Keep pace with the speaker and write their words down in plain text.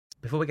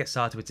Before we get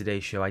started with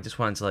today's show, I just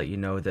wanted to let you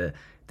know that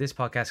this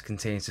podcast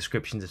contains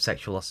descriptions of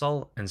sexual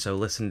assault, and so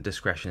listener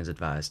discretion is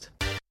advised.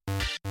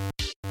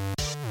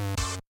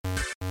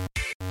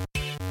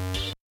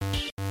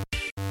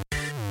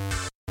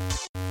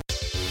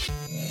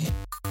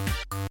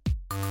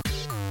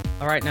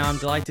 All right, now I'm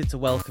delighted to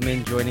welcome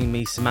in, joining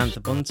me,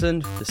 Samantha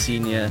Bunten, the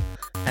senior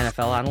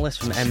NFL analyst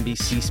from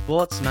NBC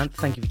Sports.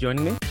 Samantha, thank you for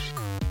joining me.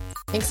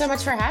 Thanks so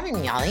much for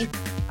having me, Ollie.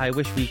 I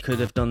wish we could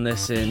have done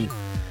this in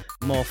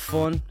more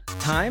fun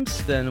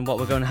times than what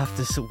we're going to have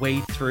to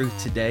wade through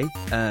today.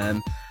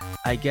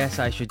 I guess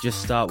I should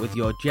just start with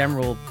your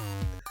general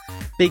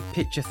big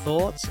picture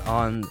thoughts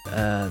on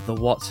the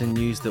Watson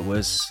news that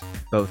was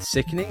both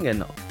sickening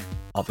and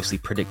obviously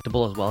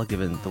predictable as well,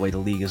 given the way the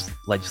league has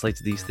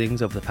legislated these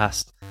things over the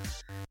past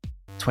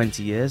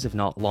 20 years, if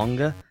not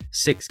longer.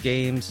 6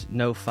 games,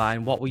 no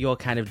fine. What were your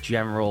kind of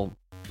general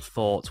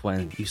thoughts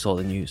when you saw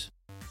the news?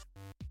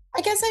 I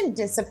guess I'm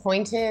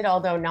disappointed,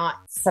 although not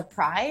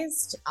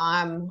surprised.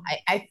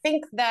 I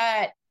think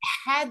that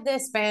had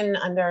this been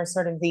under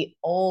sort of the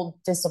old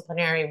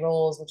disciplinary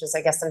rules, which is,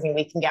 I guess, something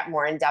we can get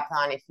more in depth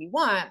on if you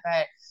want,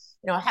 but,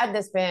 had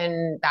this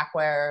been back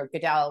where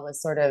Goodell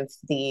was sort of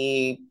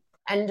the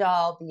end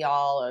all be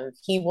all of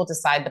he will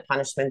decide the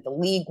punishment, the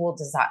league will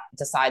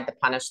decide the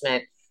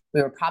punishment,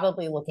 we were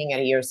probably looking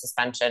at a year's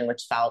suspension,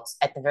 which felt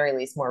at the very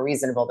least more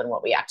reasonable than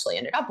what we actually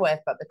ended up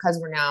with. But because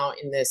we're now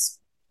in this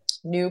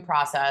new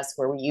process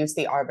where we use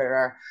the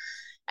arbiter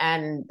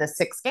and the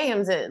 6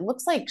 games, it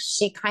looks like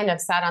she kind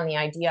of sat on the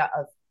idea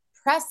of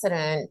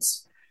precedent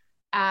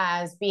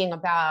as being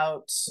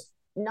about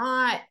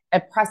not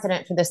a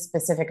precedent for this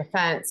specific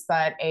offense,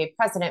 but a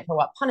precedent for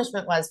what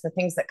punishment was for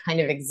things that kind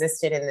of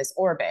existed in this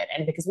orbit.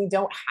 And because we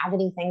don't have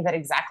anything that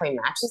exactly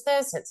matches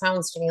this, it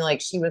sounds to me like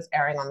she was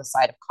erring on the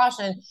side of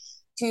caution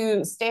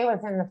to stay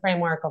within the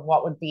framework of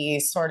what would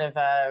be sort of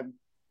a,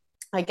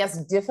 I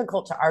guess,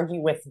 difficult to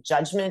argue with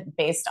judgment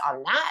based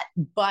on that.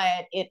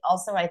 But it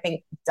also, I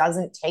think,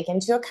 doesn't take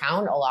into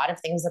account a lot of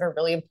things that are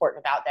really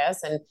important about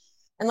this. And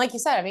like you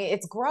said, I mean,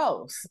 it's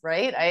growth,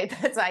 right?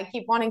 I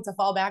keep wanting to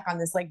fall back on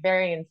this like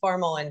very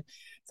informal and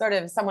sort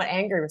of somewhat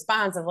angry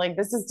response of like,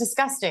 this is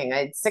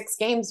disgusting. 6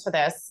 games for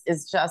this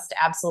is just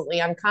absolutely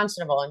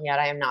unconscionable. And yet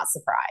I am not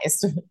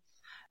surprised.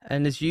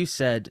 And as you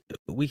said,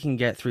 we can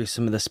get through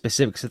some of the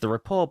specifics of the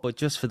report, but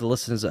just for the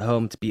listeners at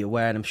home to be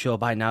aware, and I'm sure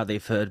by now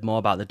they've heard more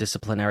about the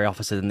disciplinary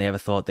officer than they ever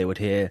thought they would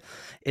hear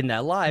in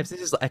their lives.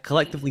 This is a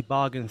collectively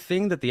bargained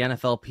thing that the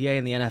NFLPA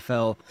and the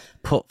NFL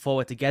put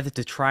forward together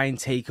to try and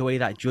take away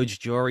that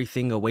judge-jury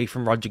thing away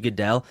from Roger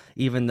Goodell,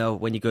 even though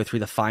when you go through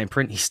the fine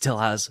print, he still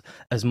has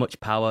as much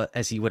power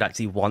as he would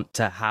actually want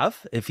to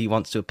have if he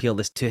wants to appeal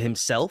this to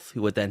himself,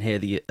 who would then hear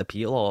the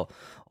appeal,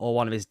 or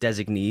one of his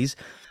designees.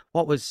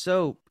 What was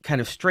so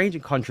kind of strange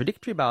and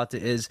contradictory about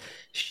it is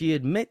she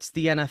admits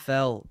the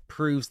NFL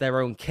proves their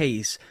own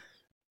case,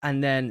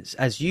 and then,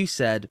 as you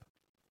said,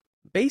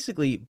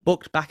 basically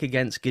booked back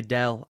against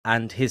Goodell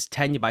and his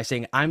tenure by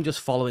saying, I'm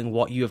just following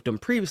what you have done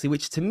previously,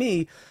 which to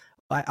me,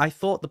 I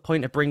thought the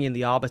point of bringing in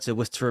the arbiter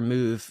was to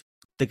remove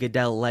the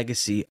Goodell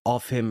legacy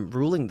of him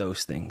ruling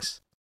those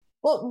things.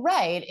 Well,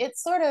 right. It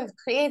sort of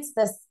creates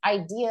this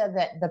idea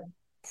that the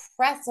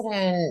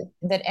precedent,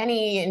 that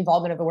any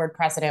involvement of the word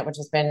precedent, which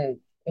has been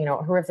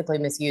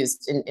horrifically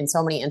misused in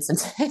so many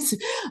instances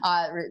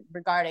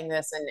regarding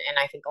this. And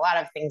I think a lot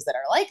of things that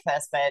are like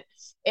this, but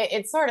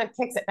it sort of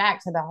kicks it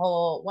back to the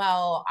whole,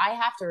 well, I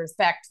have to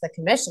respect the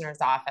commissioner's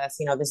office.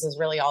 This is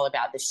really all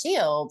about the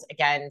shield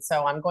again.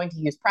 So I'm going to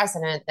use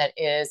precedent that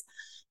is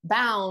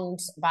bound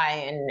by,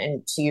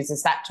 and she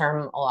uses that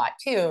term a lot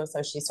too.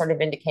 So she's sort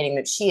of indicating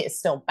that she is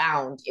still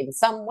bound in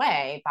some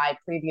way by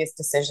previous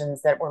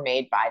decisions that were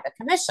made by the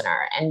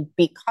commissioner. And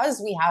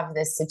because we have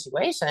this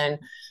situation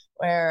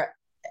where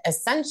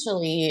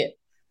essentially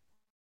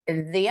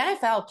the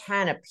NFL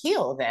can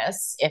appeal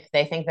this if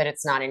they think that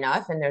it's not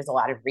enough. And there's a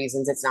lot of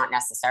reasons it's not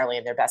necessarily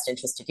in their best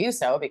interest to do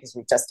so, because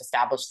we've just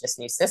established this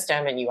new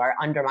system and you are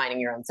undermining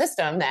your own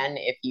system. Then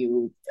if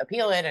you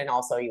appeal it, and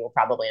also you will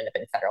probably end up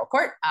in federal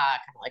court, kind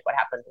of like what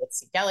happened with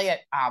Steve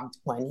Elliott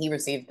when he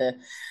received the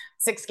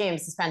 6-game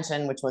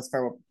suspension, which was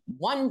for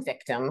one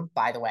victim,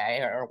 by the way,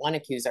 or one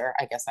accuser,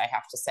 I guess I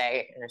have to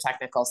say in a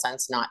technical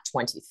sense, not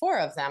 24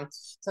 of them.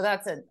 So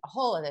that's a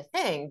whole other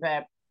thing.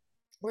 But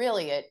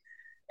really,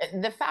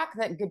 the fact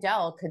that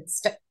Goodell could,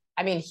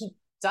 he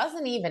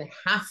doesn't even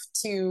have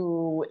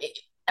to,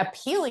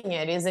 appealing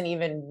it isn't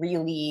even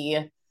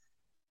really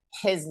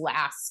his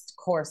last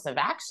course of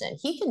action.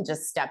 He can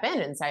just step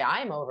in and say,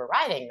 I'm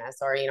overriding this.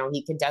 Or,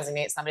 he could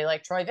designate somebody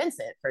like Troy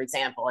Vincent, for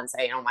example, and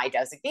say, my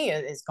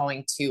designee is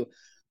going to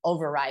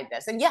override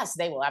this. And yes,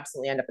 they will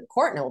absolutely end up in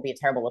court and it will be a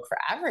terrible look for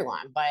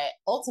everyone. But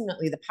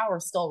ultimately, the power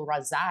still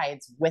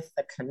resides with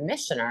the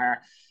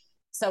commissioner.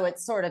 So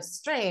it's sort of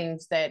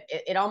strange that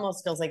it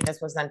almost feels like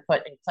this was then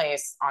put in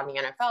place on the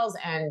NFL's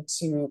end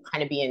to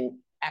kind of be an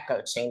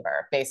echo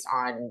chamber based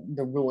on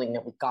the ruling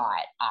that we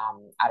got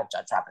out of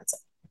Judge Robinson.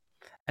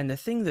 And the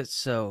thing that's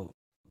so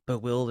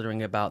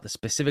bewildering about the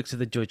specifics of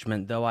the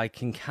judgment, though I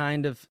can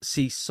kind of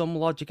see some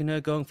logic in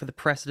her going for the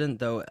precedent,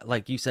 though,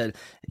 like you said,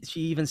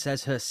 she even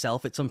says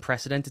herself it's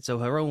unprecedented, so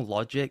her own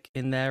logic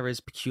in there is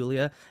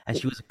peculiar, and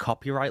she was a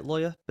copyright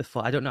lawyer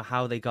before. I don't know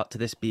how they got to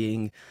this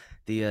being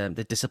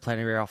the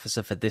disciplinary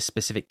officer for this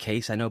specific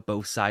case. I know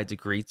both sides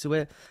agreed to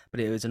it, but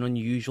it was an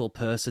unusual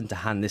person to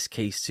hand this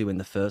case to in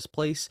the first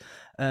place.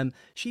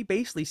 She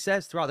basically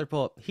says throughout the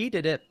report, he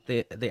did it,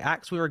 the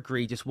acts were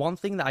egregious. One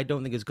thing that I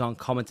don't think has gone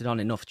commented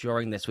on enough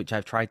during this, which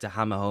I've tried to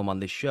hammer home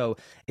on this show,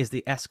 is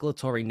the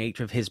escalatory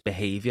nature of his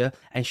behavior.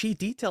 And she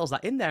details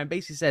that in there and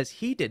basically says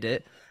he did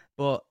it,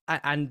 but,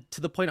 and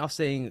to the point of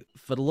saying,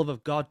 for the love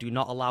of God, do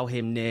not allow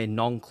him near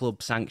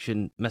non-club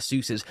sanctioned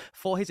masseuses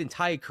for his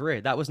entire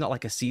career. That was not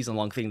like a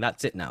season-long thing.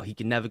 That's it now. He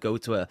can never go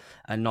to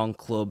a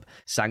non-club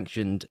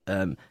sanctioned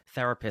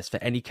therapist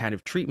for any kind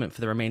of treatment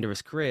for the remainder of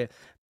his career.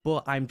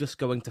 But I'm just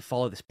going to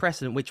follow this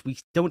precedent, which we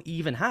don't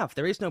even have.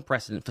 There is no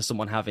precedent for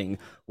someone having,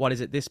 what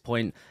is at this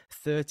point,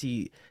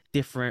 30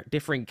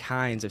 different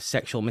kinds of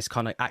sexual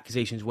misconduct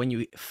accusations when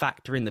you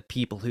factor in the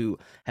people who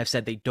have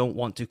said they don't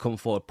want to come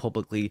forward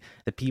publicly,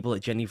 the people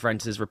that Jenny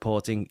Vrentas is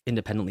reporting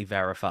independently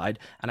verified.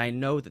 And I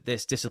know that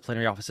this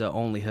disciplinary officer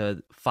only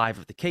heard 5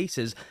 of the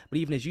cases, but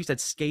even as you said,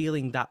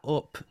 scaling that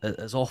up,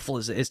 as awful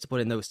as it is to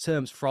put in those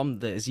terms, from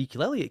the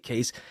Ezekiel Elliott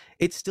case,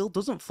 it still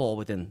doesn't fall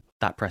within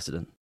that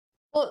precedent.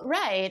 Well,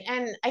 right.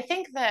 And I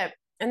think that,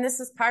 and this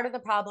is part of the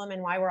problem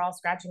and why we're all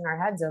scratching our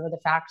heads over the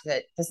fact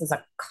that this is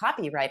a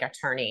copyright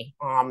attorney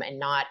and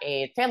not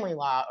a family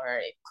law or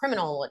a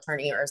criminal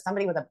attorney or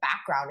somebody with a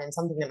background in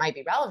something that might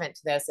be relevant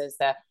to this, is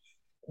that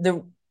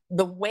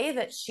the way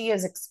that she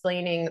is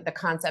explaining the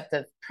concept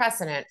of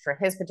precedent for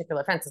his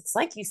particular offense, it's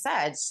like you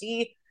said,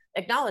 she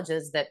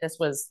acknowledges that this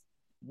was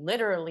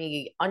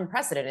literally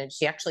unprecedented.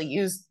 She actually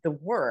used the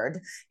word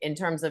in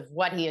terms of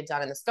what he had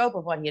done and the scope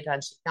of what he had done.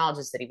 She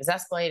acknowledges that he was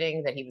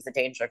escalating, that he was a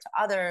danger to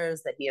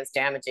others, that he is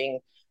damaging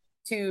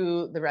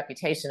to the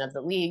reputation of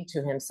the league,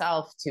 to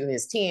himself, to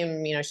his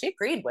team. You know, she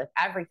agreed with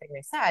everything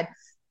they said.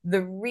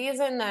 The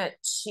reason that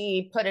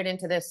she put it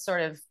into this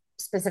sort of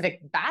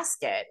specific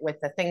basket with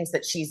the things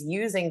that she's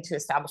using to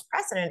establish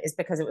precedent is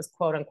because it was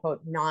quote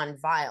unquote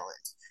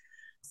non-violent.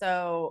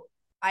 So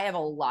I have a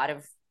lot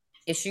of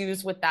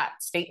issues with that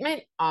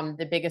statement.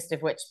 The biggest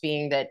of which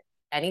being that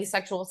any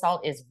sexual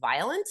assault is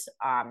violent.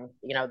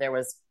 You know, there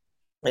was,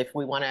 if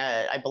we want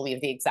to, I believe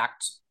the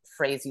exact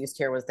phrase used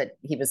here was that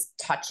he was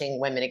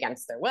touching women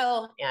against their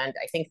will. And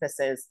I think this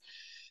is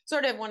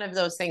sort of one of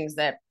those things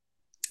that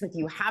if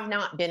you have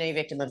not been a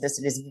victim of this,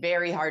 it is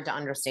very hard to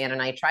understand.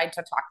 And I tried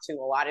to talk to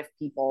a lot of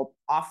people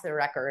off the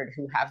record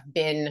who have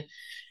been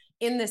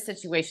in this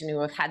situation,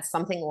 who have had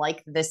something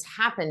like this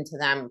happen to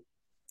them.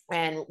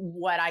 And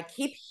what I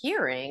keep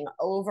hearing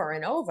over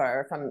and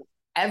over from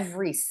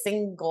every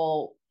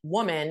single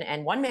woman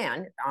and one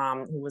man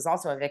who was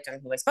also a victim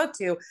who I spoke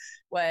to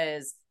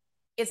was,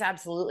 it's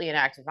absolutely an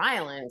act of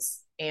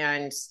violence.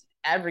 And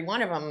every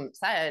one of them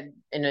said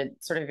in a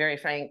sort of very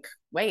frank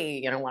way,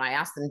 you know, when I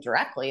asked them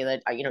directly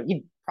that, you know,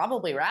 you'd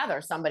probably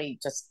rather somebody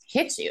just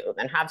hit you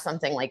than have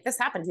something like this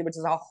happen to you, which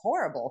is a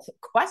horrible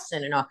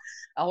question and a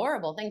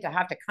horrible thing to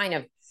have to kind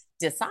of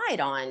decide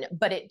on.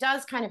 But it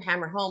does kind of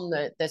hammer home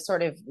the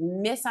sort of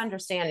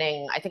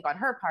misunderstanding, I think, on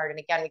her part. And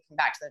again, we come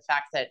back to the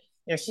fact that,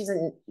 you know, she's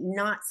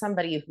not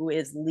somebody who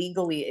is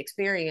legally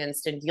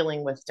experienced in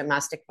dealing with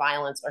domestic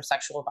violence or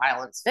sexual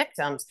violence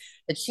victims,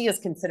 that she is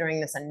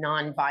considering this a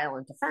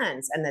non-violent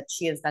offense, and that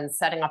she is then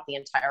setting up the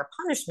entire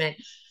punishment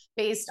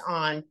based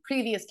on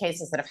previous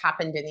cases that have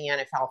happened in the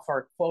NFL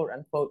for quote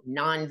unquote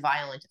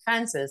non-violent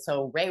offenses.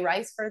 So Ray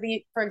Rice,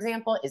 for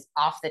example, is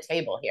off the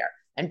table here.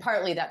 And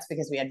partly that's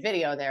because we had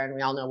video there, and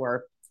we all know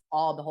we're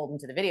all beholden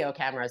to the video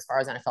camera as far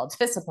as NFL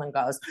discipline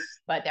goes.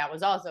 But that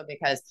was also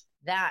because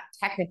that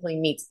technically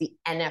meets the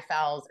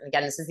NFL's, and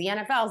again, this is the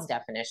NFL's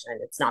definition.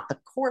 It's not the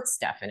court's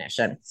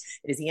definition.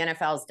 It is the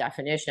NFL's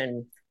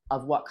definition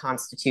of what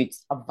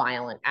constitutes a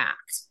violent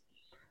act.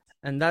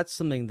 And that's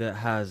something that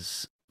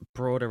has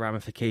broader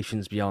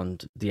ramifications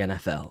beyond the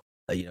NFL.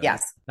 You know,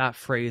 yes. That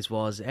phrase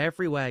was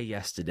everywhere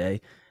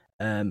yesterday.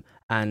 And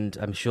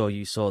I'm sure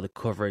you saw the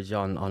coverage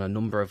on a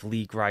number of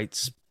league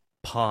rights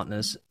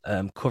partners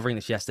covering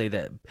this yesterday,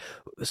 that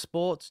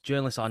sports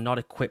journalists are not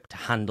equipped to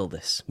handle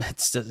this.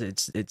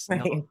 It's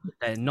right.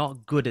 They're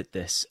not good at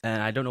this.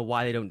 And I don't know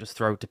why they don't just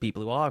throw it to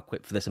people who are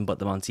equipped for this and put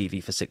them on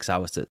TV for 6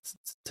 hours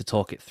to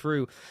talk it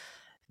through.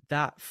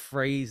 That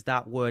phrase,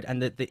 that word,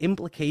 and the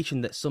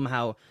implication that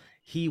somehow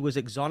he was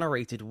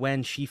exonerated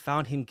when she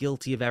found him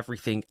guilty of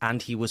everything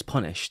and he was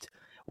punished.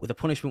 Well, the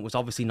punishment was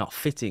obviously not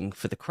fitting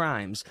for the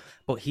crimes,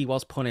 but he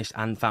was punished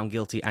and found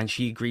guilty, and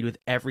she agreed with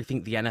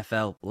everything the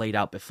NFL laid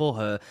out before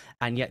her.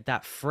 And yet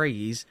that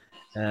phrase,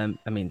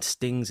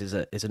 stings is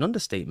an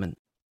understatement.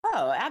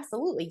 Oh,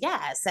 absolutely.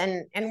 Yes.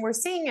 And we're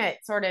seeing it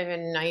sort of,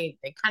 and I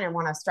kind of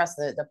want to stress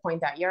the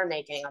point that you're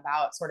making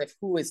about sort of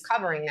who is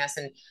covering this.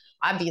 And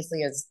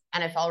obviously as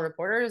NFL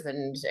reporters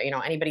and, you know,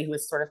 anybody who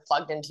is sort of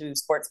plugged into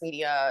sports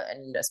media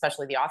and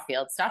especially the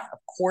off-field stuff, of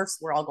course,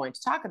 we're all going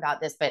to talk about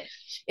this, but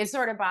it's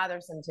sort of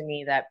bothersome to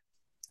me that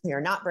We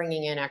are not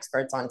bringing in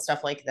experts on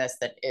stuff like this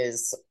that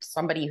is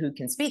somebody who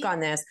can speak on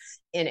this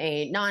in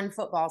a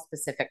non-football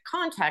specific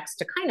context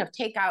to kind of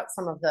take out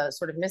some of the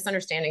sort of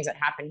misunderstandings that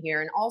happen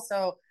here. And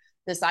also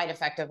the side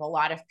effect of a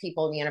lot of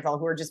people in the NFL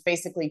who are just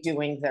basically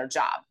doing their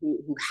job,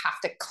 who have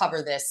to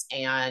cover this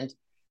and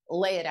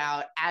lay it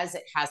out as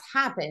it has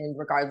happened,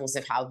 regardless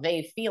of how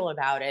they feel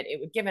about it. It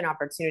would give an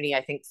opportunity,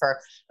 I think, for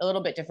a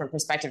little bit different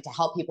perspective to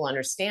help people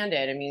understand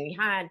it. I mean, we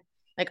had,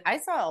 like, I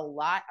saw a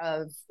lot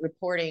of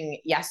reporting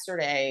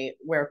yesterday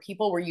where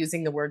people were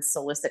using the word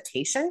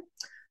solicitation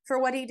for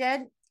what he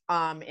did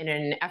in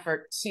an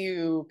effort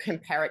to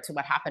compare it to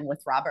what happened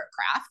with Robert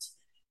Kraft.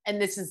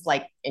 And this is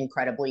like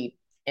incredibly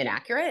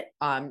inaccurate.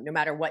 No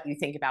matter what you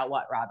think about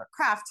what Robert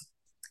Kraft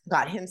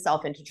got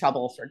himself into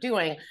trouble for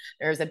doing,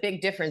 there's a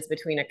big difference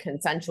between a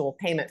consensual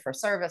payment for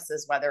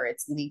services, whether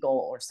it's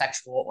legal or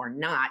sexual or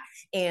not,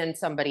 and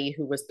somebody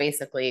who was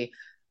basically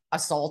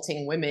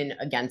assaulting women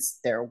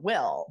against their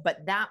will.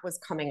 But that was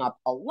coming up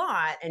a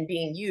lot and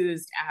being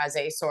used as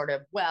a sort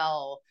of,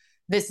 well,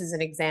 this is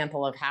an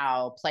example of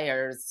how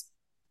players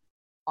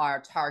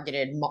are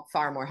targeted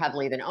far more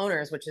heavily than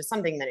owners, which is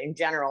something that in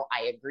general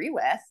I agree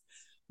with.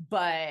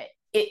 But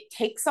it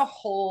takes a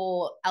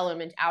whole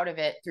element out of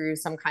it through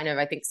some kind of,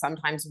 I think,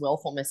 sometimes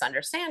willful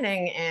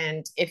misunderstanding.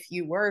 And if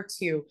you were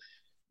to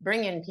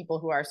bring in people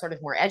who are sort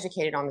of more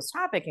educated on this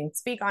topic and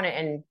speak on it,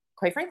 and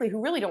quite frankly,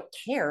 who really don't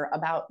care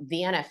about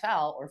the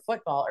NFL or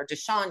football or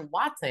Deshaun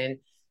Watson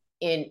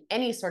in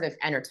any sort of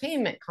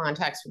entertainment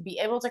context, would be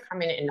able to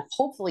come in and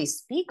hopefully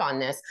speak on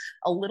this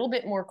a little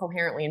bit more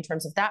coherently in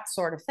terms of that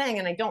sort of thing.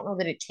 And I don't know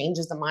that it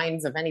changes the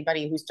minds of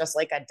anybody who's just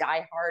like a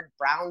diehard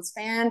Browns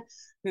fan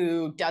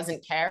who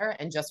doesn't care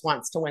and just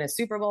wants to win a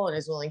Super Bowl and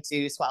is willing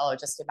to swallow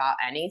just about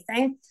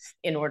anything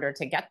in order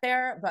to get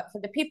there. But for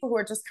the people who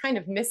are just kind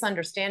of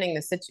misunderstanding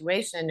the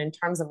situation in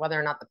terms of whether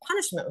or not the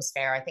punishment was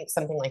fair, I think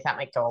something like that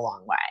might go a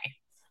long way.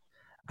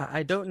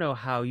 I don't know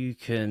how you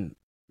can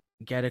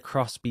get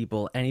across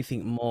people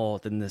anything more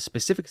than the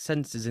specific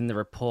sentences in the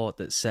report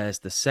that says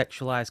the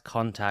sexualized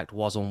contact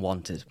was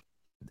unwanted.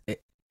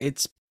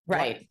 It's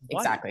right,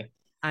 exactly.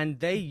 And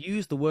they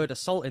use the word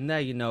assault in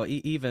there. You know,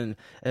 even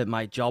at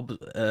my job,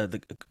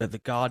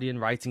 the Guardian,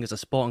 writing as a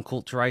sport and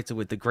culture writer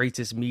with the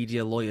greatest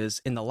media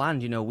lawyers in the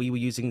land, you know, we were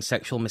using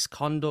sexual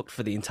misconduct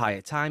for the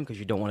entire time because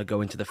you don't want to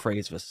go into the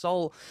phrase of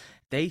assault.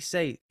 They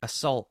say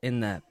assault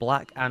in there,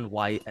 black and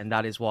white, and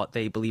that is what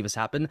they believe has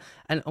happened.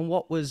 And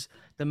what was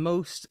the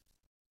most,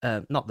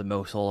 not the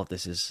most, all of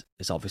this is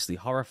obviously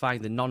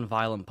horrifying. The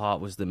non-violent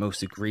part was the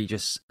most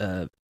egregious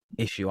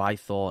issue, I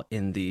thought,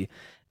 in the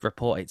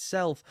report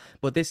itself.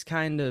 But this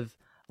kind of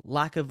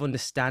lack of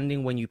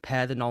understanding when you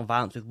pair the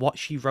non-violence with what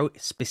she wrote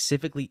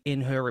specifically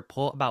in her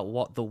report about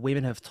what the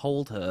women have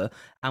told her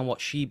and what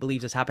she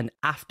believes has happened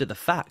after the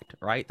fact,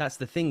 right? That's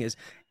the thing, is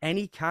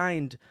any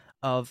kind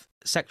of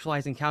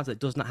sexualized encounter that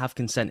does not have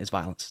consent is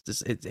violence.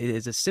 It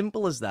is as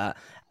simple as that.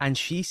 And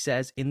she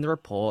says in the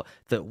report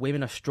that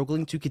women are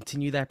struggling to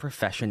continue their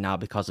profession now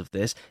because of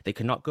this. They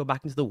cannot go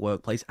back into the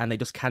workplace and they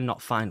just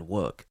cannot find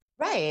work.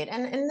 Right.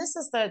 And this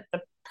is the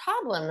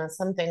problem with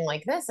something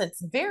like this.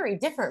 It's very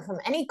different from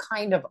any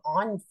kind of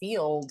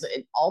on-field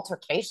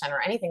altercation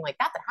or anything like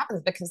that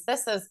happens, because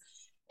this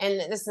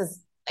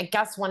is, I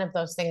guess, one of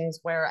those things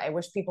where I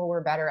wish people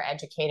were better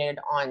educated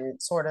on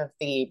sort of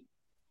the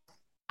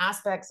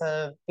aspects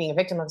of being a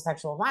victim of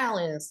sexual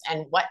violence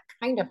and what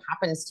kind of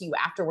happens to you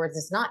afterwards.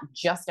 It's not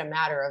just a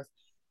matter of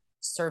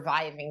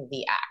surviving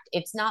the act.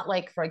 It's not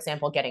like, for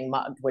example, getting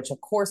mugged, which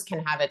of course can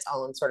have its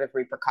own sort of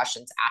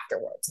repercussions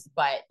afterwards,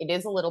 but it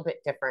is a little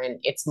bit different.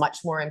 It's much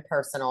more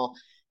impersonal.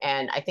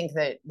 And I think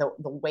that the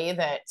way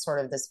that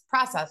sort of this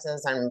process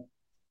is, and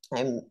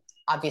I'm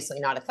obviously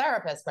not a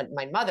therapist, but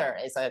my mother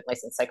is a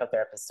licensed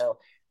psychotherapist. So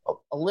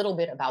a little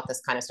bit about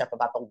this kind of stuff,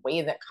 about the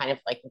way that kind of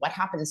like what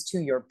happens to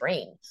your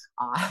brain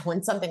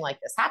when something like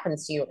this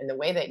happens to you, and the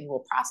way that you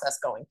will process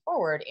going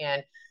forward.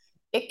 And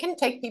it can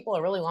take people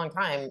a really long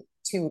time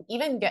to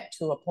even get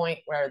to a point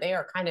where they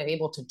are kind of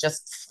able to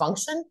just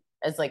function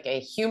as like a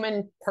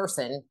human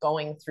person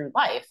going through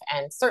life.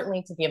 And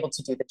certainly to be able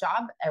to do the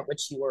job at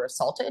which you were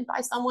assaulted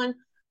by someone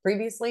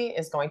previously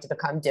is going to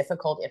become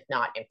difficult, if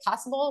not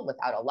impossible,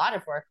 without a lot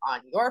of work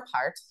on your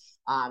part.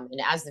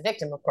 And as the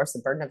victim, of course, the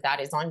burden of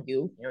that is on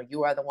you. You know,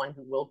 you are the one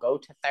who will go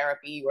to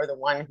therapy. You are the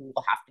one who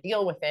will have to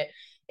deal with it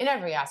in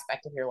every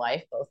aspect of your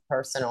life, both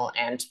personal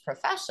and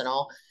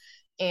professional.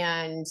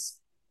 And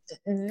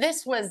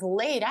this was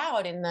laid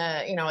out in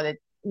the, you know, the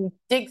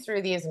dig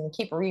through these and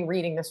keep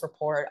rereading this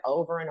report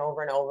over and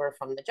over and over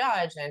from the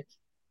judge, and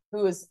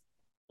who is,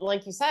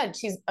 like you said,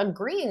 she's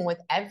agreeing with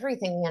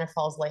everything the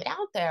NFL's laid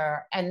out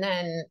there. And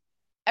then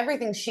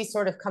everything she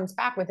sort of comes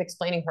back with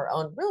explaining her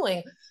own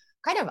ruling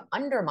kind of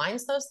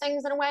undermines those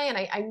things in a way. And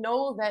I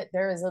know that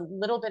there is a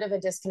little bit of a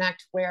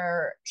disconnect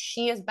where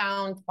she is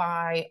bound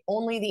by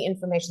only the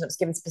information that was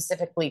given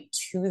specifically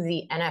to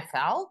the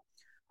NFL.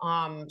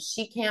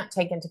 She can't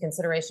take into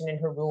consideration in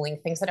her ruling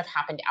things that have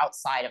happened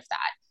outside of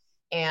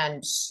that.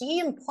 And she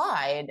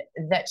implied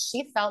that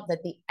she felt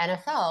that the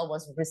NFL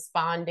was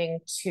responding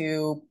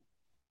to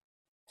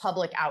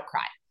public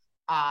outcry,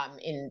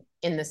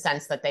 in the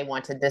sense that they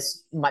wanted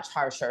this much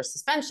harsher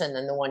suspension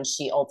than the one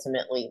she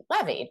ultimately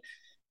levied.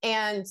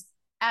 And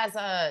as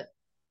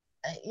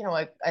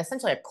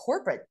essentially a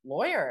corporate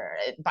lawyer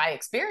by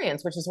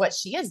experience, which is what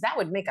she is, that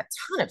would make a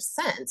ton of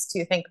sense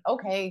to think,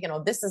 okay,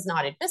 this is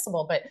not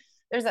admissible. But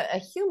there's a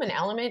human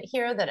element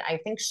here that I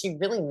think she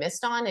really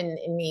missed on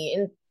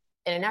in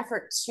an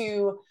effort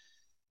to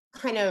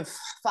kind of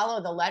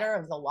follow the letter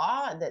of the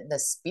law. The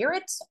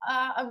spirit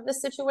of the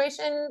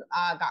situation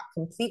got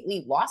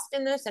completely lost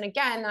in this. And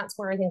again, that's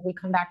where I think we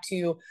come back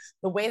to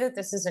the way that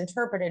this is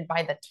interpreted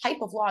by the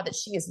type of law that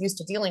she is used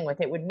to dealing with.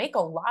 It would make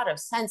a lot of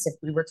sense if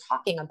we were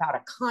talking about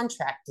a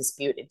contract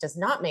dispute. It does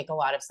not make a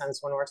lot of sense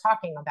when we're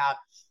talking about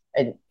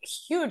a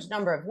huge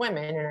number of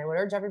women. And I would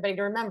urge everybody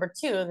to remember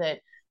too,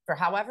 that for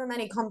however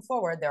many come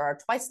forward, there are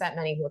twice that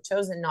many who have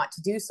chosen not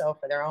to do so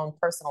for their own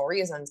personal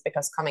reasons,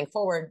 because coming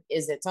forward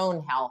is its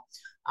own hell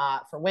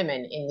for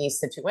women in these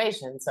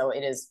situations. So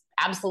it is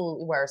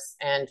absolutely worse.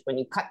 And when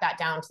you cut that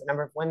down to the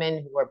number of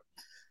women who were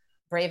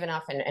brave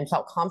enough and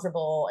felt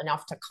comfortable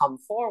enough to come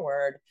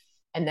forward,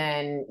 and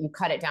then you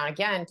cut it down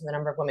again to the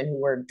number of women who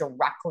were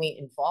directly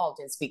involved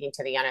in speaking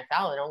to the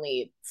NFL, and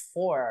only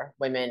 4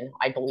 women,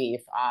 I believe,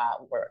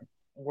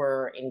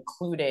 were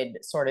included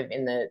sort of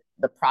in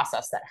the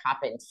process that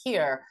happened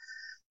here,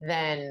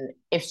 then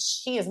if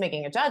she is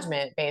making a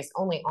judgment based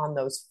only on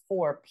those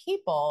 4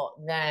 people,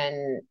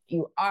 then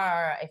you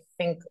are, I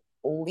think,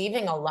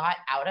 leaving a lot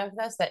out of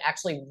this that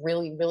actually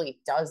really, really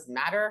does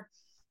matter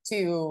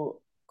to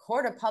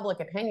court of public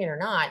opinion or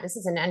not. This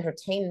is an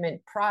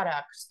entertainment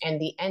product, and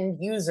the end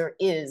user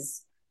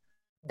is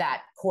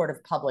that court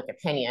of public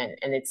opinion.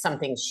 And it's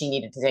something she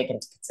needed to take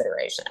into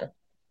consideration.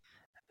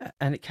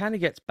 And it kind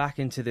of gets back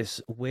into this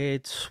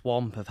weird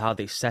swamp of how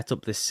they set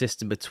up this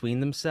system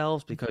between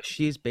themselves, because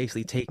she's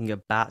basically taking a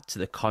bat to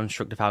the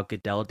construct of how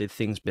Goodell did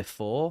things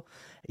before,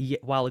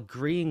 yet while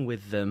agreeing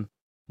with them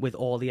with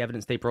all the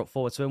evidence they brought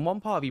forward. So in one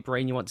part of your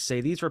brain, you want to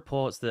say these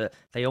reports that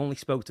they only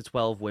spoke to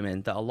 12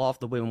 women, that a lot of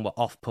the women were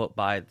off-put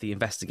by the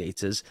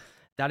investigators.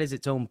 That is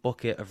its own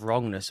bucket of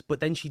wrongness.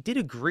 But then she did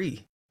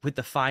agree with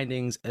the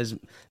findings as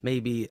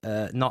maybe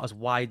not as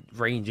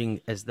wide-ranging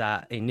as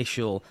that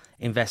initial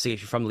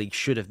investigation from the league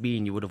should have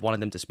been. You would have wanted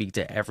them to speak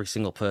to every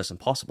single person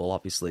possible,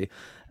 obviously.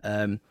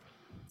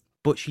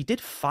 But she did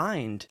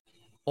find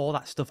all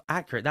that stuff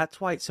accurate. That's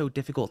why it's so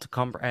difficult to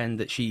comprehend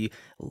that she,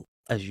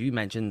 as you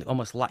mentioned,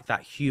 almost lacked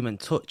that human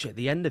touch at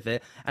the end of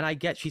it. And I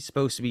get she's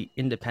supposed to be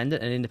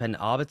independent, an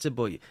independent arbiter,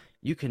 but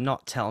you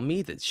cannot tell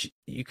me that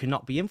you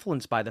cannot be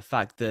influenced by the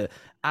fact that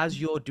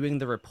as you're doing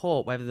the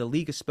report, whether the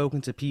league has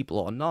spoken to people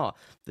or not,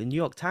 the New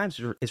York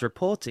Times is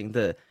reporting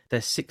that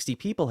there's 60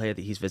 people here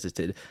that he's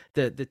visited.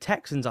 The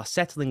Texans are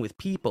settling with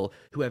people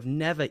who have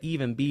never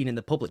even been in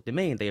the public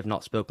domain. They have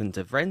not spoken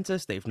to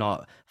Ventus. They've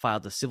not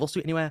filed a civil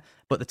suit anywhere,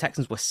 but the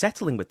Texans were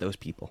settling with those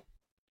people.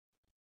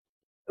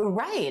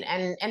 Right.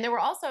 And there were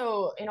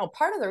also,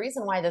 part of the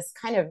reason why this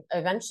kind of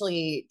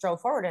eventually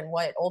drove forward and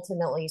what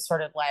ultimately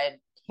sort of led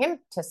him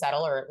to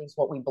settle, or at least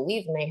what we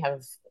believe may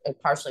have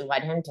partially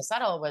led him to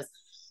settle, was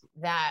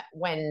that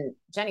when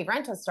Jenny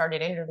Ventus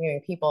started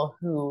interviewing people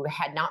who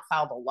had not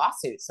filed a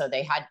lawsuit, so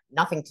they had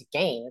nothing to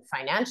gain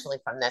financially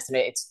from this. And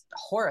it's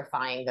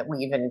horrifying that we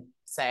even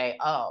say,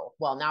 oh,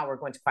 well, now we're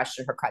going to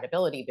question her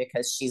credibility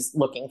because she's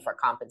looking for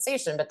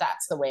compensation, but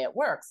that's the way it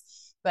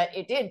works. But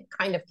it did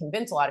kind of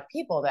convince a lot of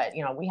people that,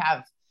 we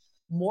have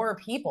more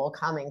people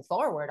coming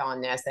forward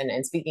on this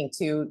and speaking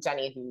to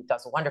Jenny, who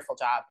does a wonderful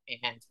job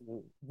and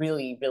who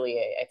really, really,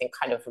 I think,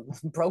 kind of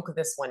broke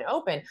this one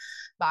open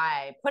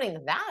by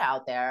putting that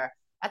out there.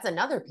 That's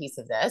another piece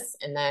of this.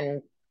 And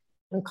then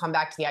we'll come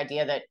back to the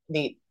idea that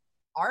the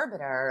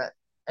arbiter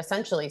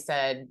essentially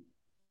said,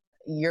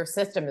 your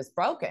system is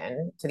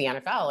broken to the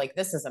NFL. Like,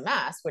 this is a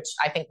mess, which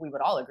I think we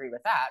would all agree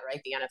with that, right?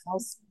 The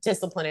NFL's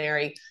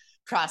disciplinary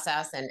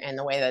process and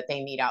the way that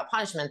they mete out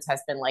punishments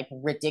has been like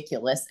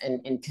ridiculous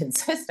and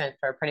inconsistent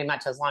for pretty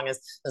much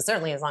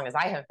certainly as long as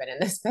I have been in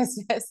this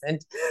business, and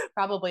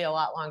probably a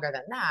lot longer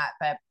than that.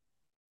 But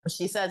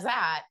she says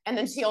that, and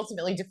then she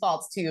ultimately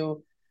defaults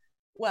to,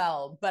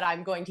 well, but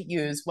I'm going to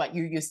use what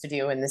you used to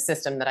do in the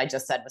system that I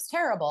just said was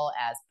terrible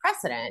as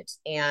precedent.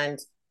 And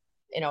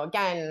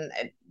again,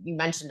 you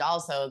mentioned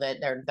also that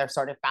they're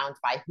sort of bound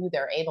by who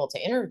they're able to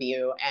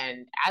interview.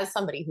 And as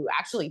somebody who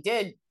actually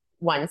did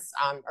once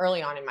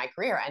early on in my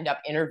career end up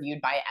interviewed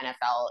by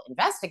NFL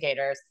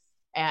investigators,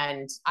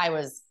 and I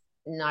was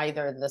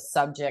neither the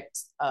subject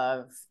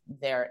of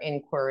their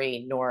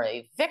inquiry nor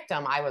a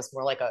victim. I was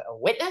more like a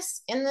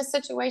witness in this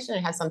situation.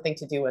 It has something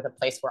to do with a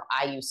place where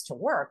I used to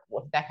work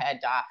that had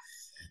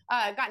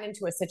gotten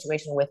into a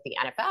situation with the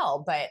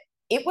NFL, but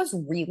it was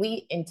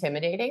really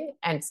intimidating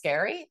and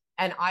scary.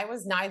 And I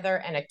was neither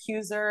an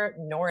accuser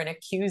nor an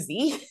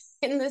accusee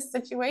in this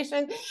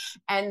situation.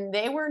 And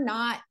they were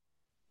not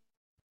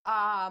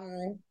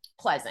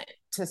pleasant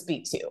to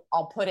speak to.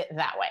 I'll put it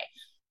that way.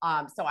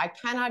 So I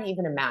cannot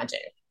even imagine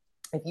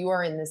if you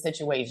are in this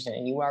situation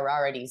and you are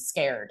already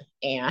scared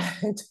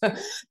and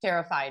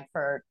terrified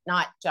for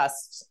not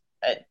just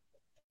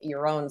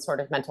your own sort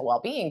of mental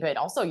well-being, but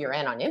also your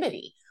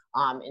anonymity.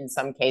 In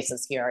some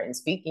cases here, in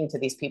speaking to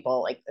these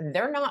people, like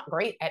they're not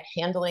great at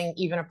handling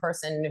even a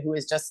person who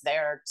is just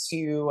there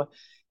to,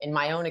 in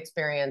my own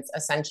experience,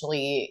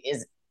 essentially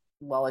is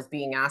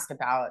being asked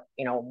about,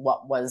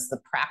 what was the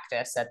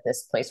practice at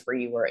this place where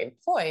you were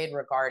employed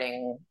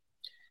regarding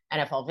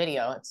NFL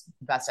video. It's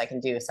the best I can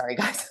do. Sorry,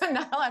 guys, I'm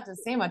not allowed to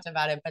say much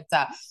about it. But,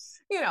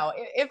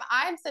 if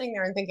I'm sitting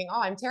there and thinking,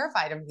 oh, I'm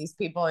terrified of these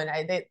people and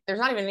there's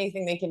not even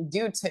anything they can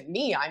do to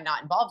me, I'm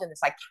not involved in this.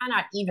 I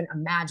cannot even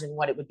imagine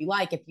what it would be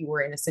like if you were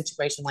in a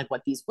situation like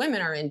what these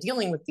women are in,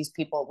 dealing with these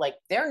people. Like,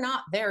 they're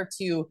not there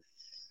to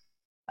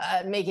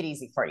make it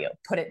easy for you,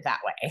 put it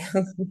that way.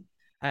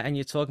 And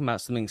you're talking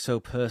about something so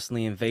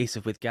personally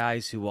invasive with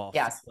guys who are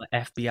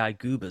FBI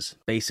goobers,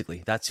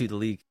 basically. That's who the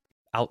league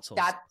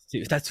outsourced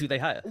to. That's who they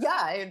hire.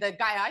 Yeah, the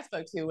guy I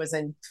spoke to was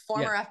a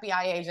former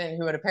FBI agent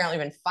who had apparently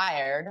been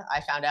fired,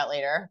 I found out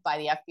later, by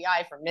the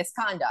FBI for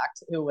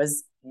misconduct, who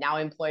was now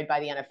employed by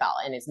the NFL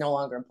and is no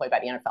longer employed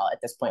by the NFL at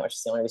this point, which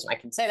is the only reason I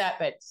can say that.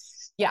 But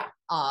yeah,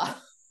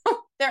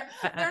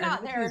 they're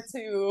not there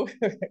to,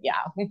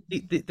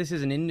 This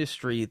is an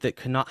industry that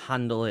cannot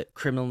handle it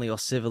criminally or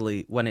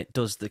civilly when it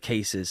does the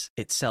cases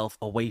itself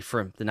away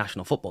from the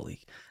National Football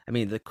League. I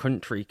mean, the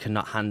country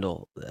cannot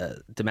handle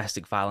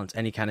domestic violence,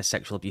 any kind of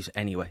sexual abuse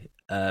anyway.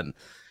 And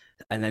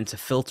then to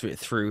filter it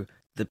through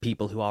the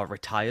people who are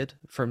retired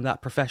from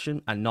that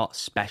profession and not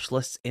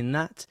specialists in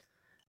that,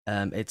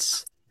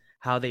 it's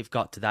how they've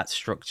got to that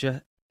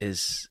structure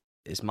is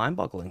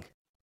mind-boggling.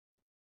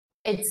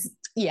 It's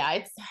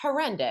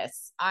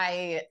horrendous.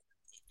 And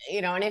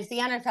if the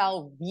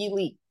NFL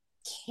really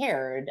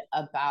cared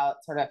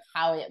about sort of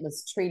how it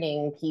was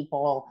treating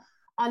people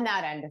on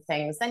that end of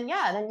things, then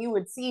you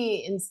would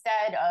see,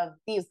 instead of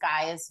these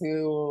guys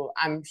who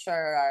I'm sure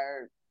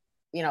are,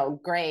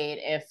 great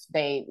if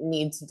they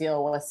need to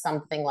deal with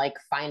something like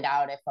find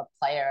out if a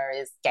player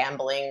is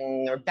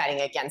gambling or betting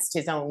against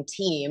his own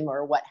team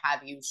or what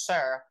have you,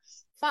 sure,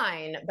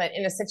 fine. But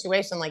in a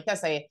situation like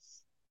this, I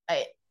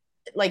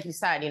like you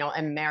said,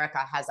 America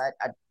has a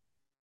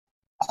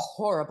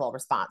horrible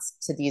response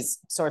to these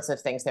sorts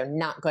of things. They're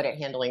not good at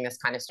handling this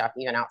kind of stuff,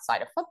 even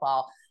outside of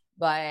football.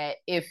 But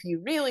if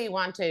you really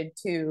wanted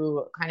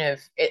to kind of,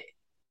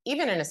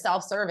 even in a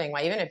self-serving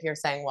way, even if you're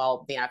saying,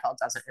 well, the NFL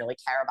doesn't really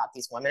care about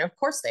these women, of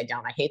course they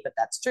don't. I hate that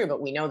that's true,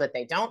 but we know that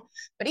they don't.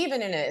 But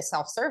even in a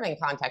self-serving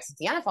context, if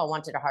the NFL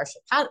wanted a harsher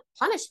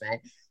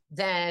punishment,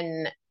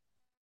 then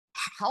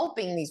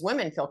helping these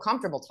women feel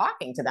comfortable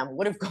talking to them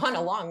would have gone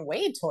a long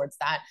way towards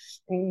that.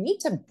 And you need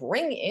to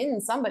bring in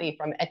somebody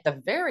from, at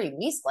the very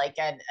least, like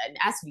an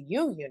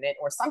SVU unit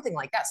or something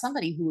like that,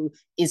 somebody who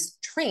is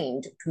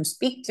trained to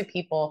speak to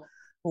people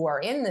who are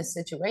in this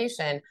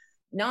situation,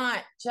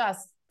 not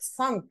just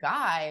some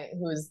guy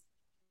whose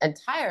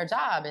entire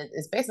job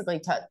is basically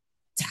to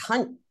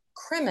hunt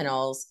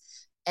criminals.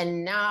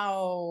 And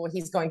now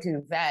he's going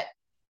to vet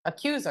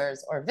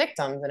accusers or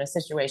victims in a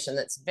situation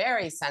that's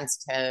very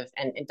sensitive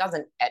and it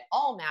doesn't at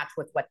all match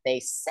with what they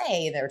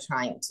say they're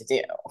trying to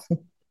do.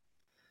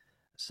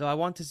 So I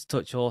wanted to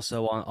touch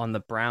also on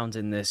the Browns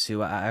in this,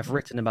 who I've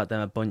written about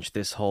them a bunch,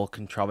 this whole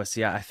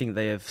controversy. I think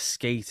they have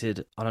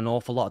skated on an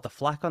awful lot of the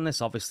flack on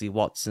this. Obviously,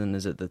 Watson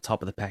is at the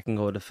top of the pecking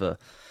order for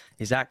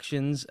his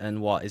actions,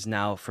 and what is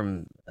now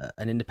from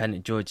an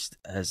independent judge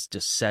has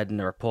just said in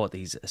a report that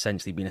he's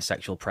essentially been a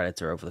sexual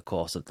predator over the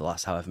course of the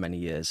last however many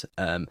years.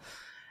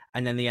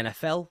 And then the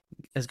NFL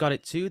has got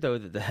it too, though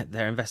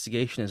their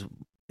investigation, as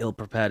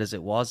ill-prepared as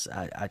it was,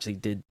 actually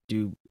did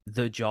do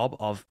the job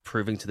of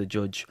proving to the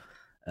judge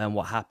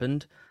what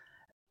happened.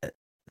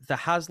 The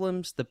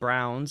Haslams, the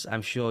Browns,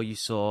 I'm sure you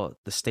saw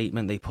the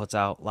statement they put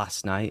out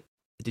last night.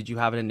 Did you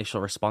have an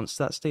initial response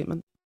to that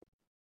statement?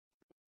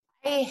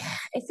 I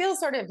feel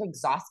sort of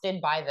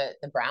exhausted by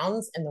the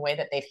Browns and the way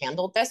that they've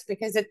handled this,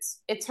 because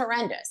it's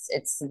horrendous.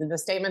 It's the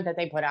statement that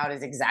they put out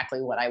is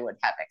exactly what I would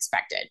have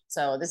expected.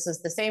 So this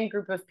is the same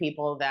group of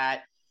people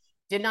that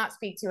did not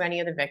speak to any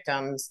of the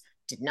victims,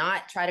 did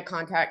not try to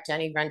contact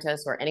Jenny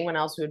Rentis or anyone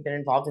else who had been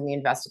involved in the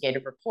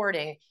investigative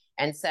reporting,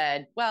 and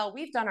said, well,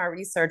 we've done our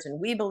research and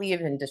we believe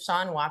in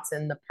Deshaun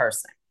Watson, the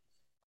person.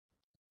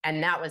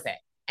 And that was it.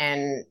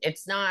 And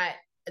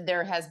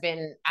there has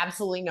been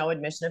absolutely no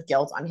admission of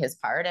guilt on his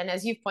part. And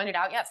as you've pointed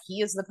out, yes,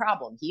 he is the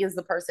problem. He is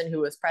the person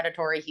who is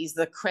predatory. He's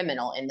the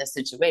criminal in this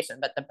situation.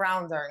 But the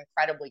Browns are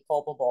incredibly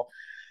culpable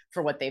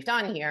for what they've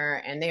done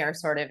here. And they are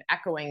sort of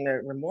echoing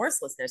the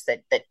remorselessness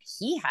that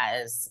he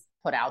has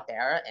put out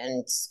there.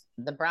 And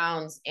the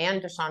Browns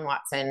and Deshaun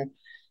Watson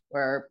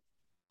were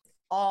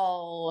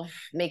all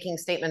making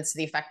statements to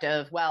the effect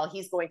of, well,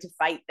 he's going to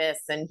fight this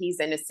and he's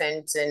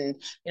innocent. And,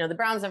 the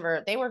Browns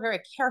they were very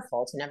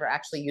careful to never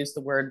actually use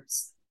the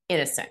words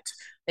innocent.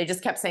 They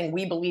just kept saying,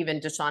 we believe in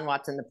Deshaun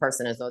Watson, the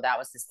person, as though that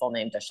was his full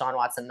name, Deshaun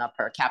Watson,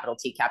 capital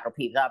T, capital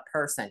P, the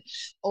person,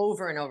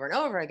 over and over and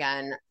over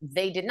again.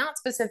 They did not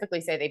specifically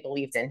say they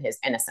believed in his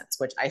innocence,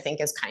 which I think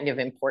is kind of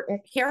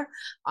important here.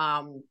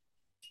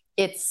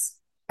 It's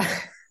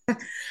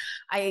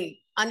I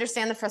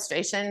understand the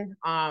frustration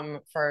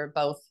for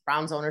both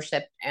Browns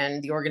ownership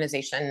and the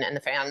organization and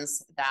the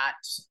fans that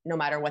no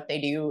matter what they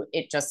do,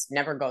 it just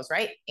never goes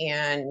right.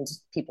 And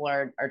people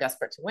are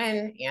desperate to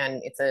win.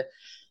 And it's a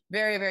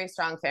very, very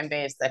strong fan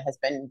base that has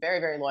been very,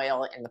 very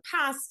loyal in the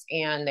past.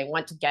 And they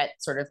want to get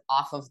sort of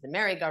off of the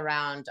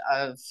merry-go-round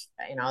of,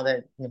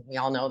 we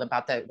all know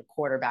about the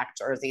quarterback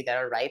jersey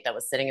that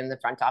was sitting in the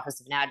front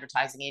office of an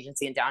advertising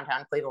agency in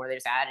downtown Cleveland, where they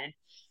just added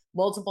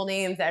multiple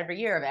names every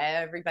year of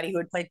everybody who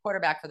had played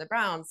quarterback for the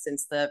Browns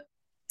since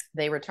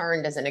they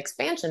returned as an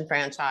expansion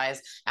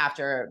franchise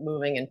after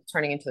moving and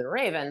turning into the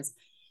Ravens.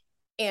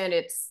 And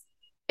it's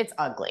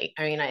ugly.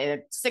 I mean,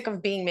 they're sick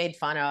of being made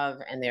fun of,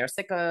 and they're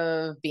sick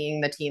of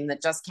being the team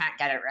that just can't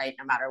get it right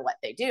no matter what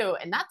they do.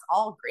 And that's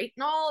all great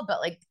and all,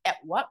 but like, at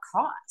what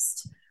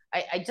cost?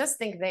 I just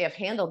think they have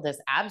handled this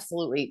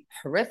absolutely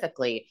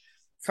horrifically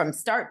from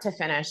start to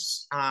finish.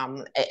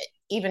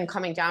 Even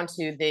coming down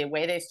to the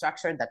way they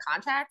structured the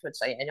contract, which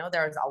I know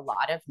there's a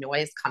lot of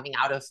noise coming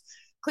out of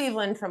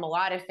Cleveland from a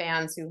lot of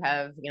fans who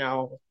have,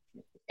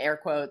 air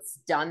quotes,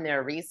 done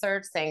their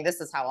research saying this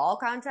is how all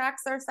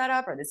contracts are set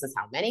up, or this is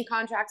how many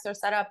contracts are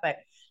set up. But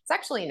it's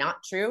actually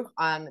not true.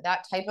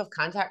 That type of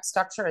contract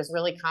structure is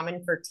really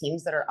common for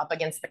teams that are up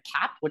against the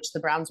cap, which the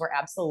Browns were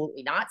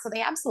absolutely not. So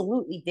they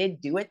absolutely did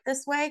do it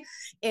this way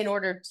in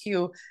order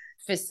to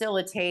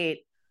facilitate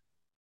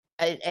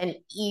an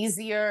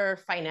easier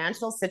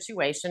financial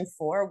situation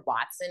for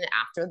Watson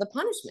after the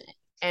punishment.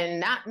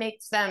 And that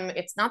makes them,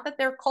 it's not that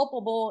they're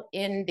culpable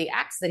in the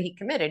acts that he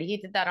committed. He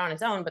did that on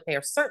his own, but they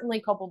are certainly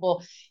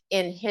culpable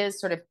in his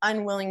sort of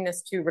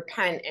unwillingness to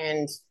repent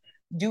and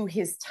do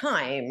his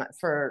time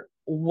for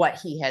what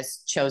he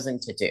has chosen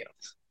to do.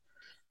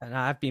 And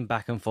I've been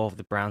back and forth with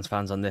the Browns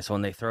fans on this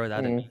one. They throw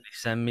that at me. They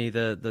send me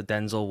the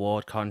Denzel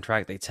Ward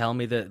contract. They tell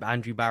me that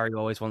Andrew Barry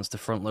always wants to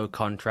front load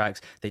contracts.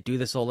 They do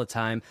this all the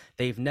time.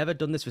 They've never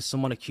done this with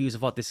someone accused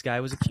of what this guy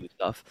was accused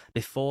of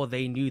before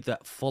they knew the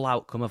full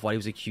outcome of what he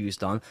was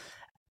accused on.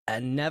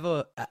 And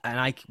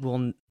I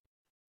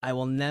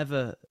will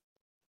never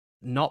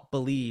not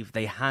believe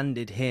they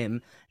handed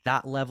him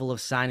that level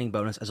of signing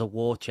bonus as a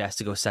war chest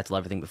to go settle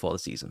everything before the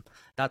season.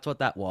 That's what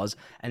that was.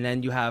 And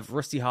then you have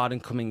Rusty Harden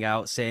coming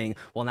out saying,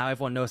 well, now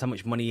everyone knows how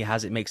much money he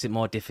has. It makes it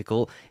more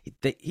difficult.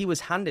 He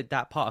was handed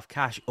that pot of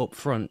cash up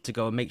front to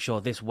go and make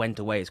sure this went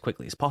away as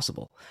quickly as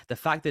possible. The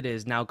fact that it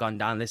has now gone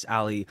down this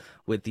alley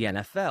with the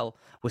NFL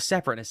was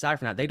separate. And aside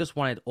from that, they just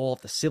wanted all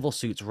of the civil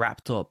suits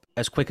wrapped up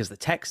as quick as the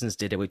Texans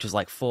did it, which was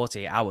like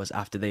 48 hours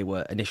after they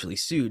were initially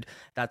sued.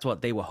 That's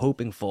what they were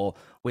hoping for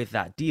with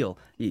that deal.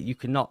 You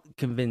cannot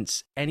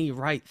convince any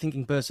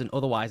right-thinking person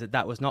otherwise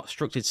that was not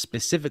structured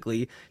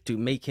specifically to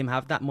make him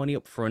have that money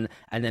up front,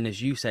 and then, as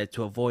you said,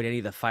 to avoid any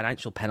of the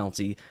financial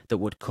penalty that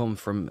would come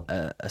from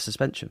a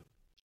suspension.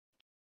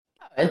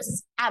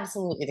 It's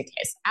absolutely the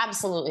case.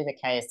 Absolutely the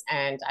case.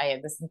 And I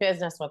have this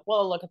business with,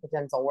 well, look at the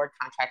Denzel Ward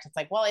contract. It's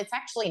like, well, it's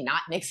actually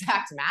not an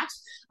exact match.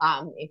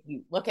 If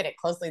you look at it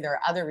closely, there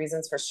are other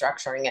reasons for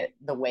structuring it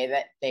the way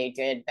that they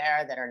did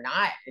there that are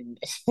not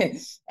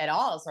at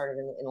all sort of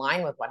in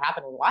line with what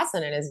happened with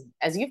Watson. And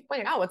as you've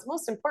pointed out, what's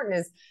most important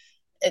is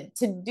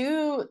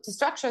to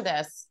structure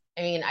this.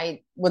 I mean,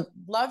 I would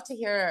love to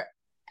hear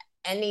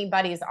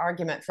anybody's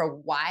argument for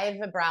why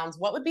the Browns,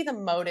 what would be the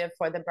motive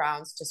for the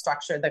Browns to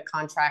structure the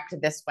contract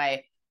this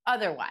way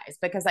otherwise?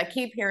 Because I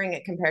keep hearing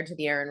it compared to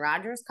the Aaron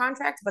Rodgers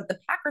contract, but the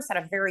Packers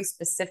had a very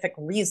specific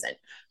reason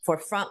for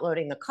front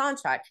loading the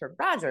contract for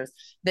Rodgers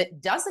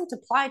that doesn't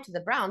apply to the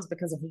Browns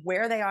because of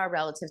where they are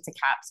relative to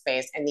cap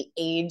space and the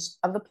age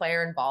of the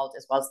player involved,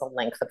 as well as the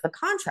length of the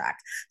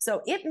contract.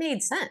 So it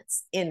made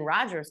sense in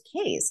Rodgers'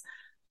 case.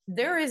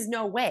 There is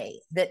no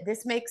way that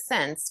this makes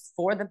sense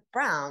for the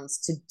Browns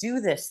to do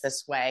this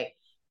way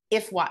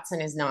if Watson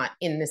is not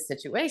in this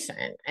situation.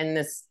 And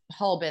this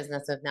whole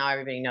business of now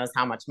everybody knows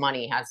how much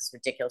money he has is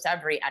ridiculous.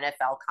 Every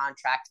NFL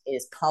contract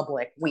is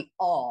public. We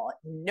all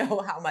know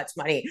how much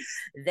money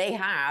they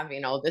have.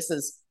 This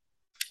is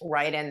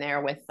right in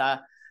there with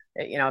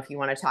if you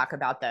want to talk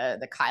about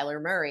the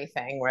Kyler Murray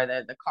thing, where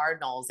the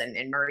Cardinals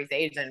and Murray's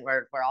agent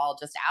were all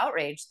just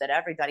outraged that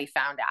everybody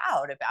found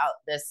out about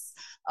this.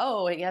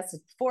 Oh, yes,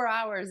 4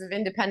 hours of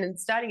independent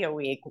study a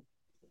week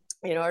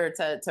in order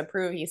to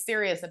prove he's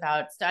serious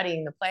about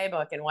studying the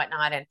playbook and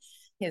whatnot. And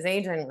his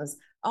agent was,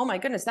 oh my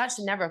goodness, that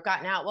should never have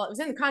gotten out. Well, it was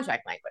in the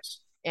contract language.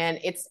 And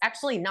it's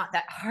actually not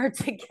that hard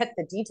to get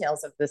the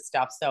details of this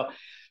stuff. So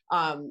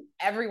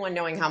everyone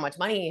knowing how much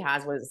money he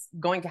has was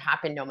going to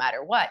happen no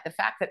matter what. The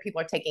fact that people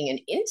are taking an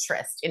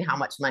interest in how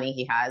much money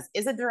he has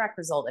is a direct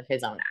result of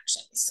his own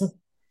actions.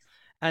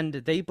 And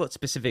they put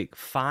specific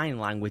fine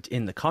language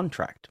in the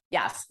contract.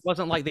 Yes. It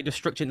wasn't like they just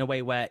structured in a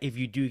way where if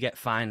you do get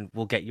fined,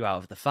 we'll get you out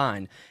of the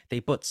fine.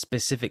 They put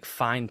specific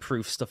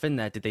fine-proof stuff in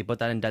there. Did they put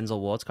that in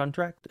Denzel Ward's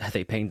contract? Are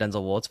they paying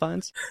Denzel Ward's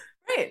fines?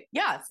 Right.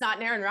 Yeah, it's not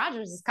in Aaron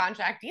Rodgers'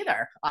 contract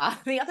either.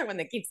 The other one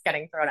that keeps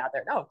getting thrown out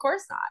there. No, of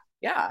course not.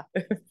 Yeah.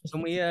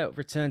 When we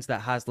return to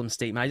that Haslam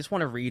statement, I just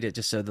want to read it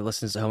just so the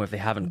listeners at home, if they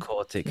haven't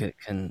caught it,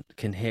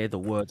 can hear the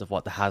words of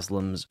what the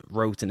Haslams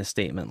wrote in a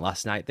statement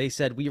last night. They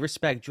said, "We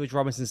respect Judge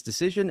Robinson's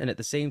decision and at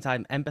the same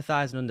time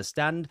empathize and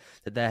understand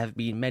that there have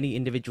been many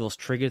individuals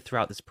triggered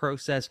throughout this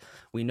process.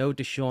 We know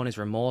Deshaun is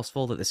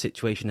remorseful that the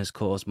situation has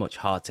caused much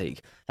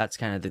heartache." That's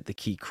kind of the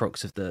key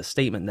crux of the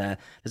statement there.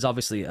 There's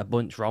obviously a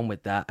bunch wrong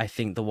with that. I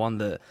think the one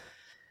that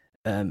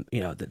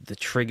the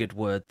triggered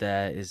word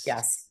there is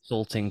Yes.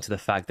 insulting to the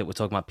fact that we're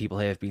talking about people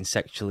here have been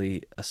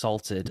sexually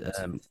assaulted,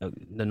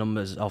 the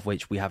numbers of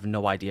which we have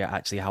no idea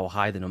actually how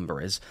high the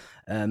number is.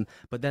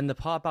 But then the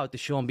part about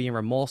Deshaun being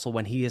remorseful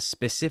when he has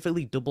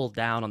specifically doubled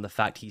down on the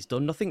fact he's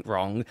done nothing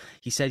wrong.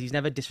 He says he's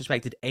never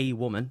disrespected a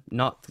woman,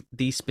 not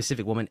the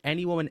specific woman,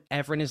 any woman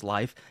ever in his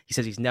life. He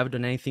says he's never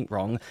done anything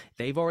wrong.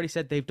 They've already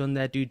said they've done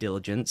their due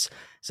diligence.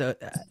 So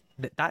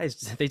that is,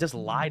 they just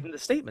lied in the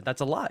statement.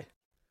 That's a lie.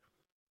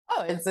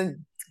 Oh, it's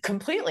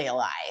completely a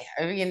lie.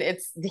 I mean,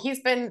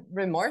 he's been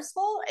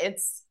remorseful.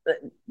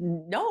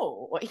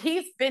 No,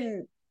 he's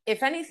been,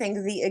 if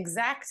anything, the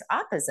exact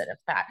opposite of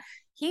that.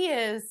 He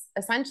is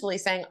essentially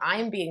saying,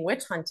 I'm being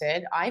witch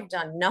hunted. I've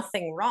done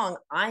nothing wrong.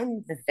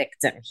 I'm the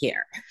victim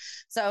here.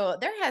 So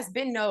there has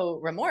been no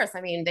remorse.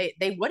 I mean,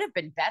 they would have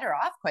been better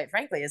off, quite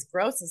frankly, as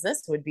gross as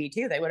this would be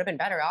too. They would have been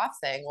better off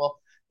saying, well,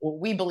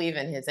 we believe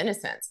in his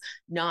innocence,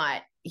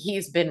 not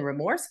he's been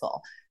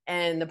remorseful.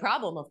 And the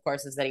problem, of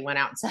course, is that he went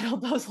out and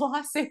settled those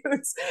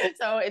lawsuits.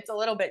 So it's a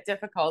little bit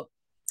difficult.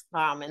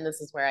 And this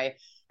is where I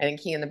think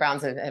he and the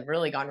Browns have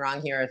really gone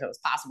wrong here. If it was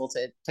possible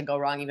to go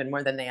wrong even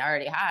more than they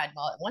already had.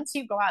 Well, once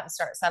you go out and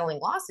start settling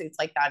lawsuits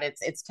like that,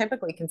 it's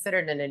typically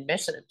considered an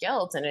admission of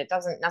guilt. And it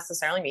doesn't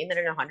necessarily mean that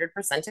in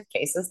 100% of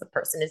cases, the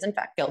person is in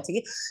fact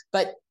guilty,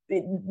 but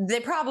they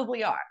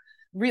probably are,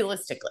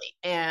 realistically,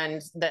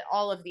 and that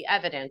all of the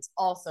evidence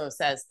also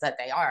says that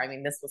they are. I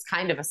mean, this was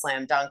kind of a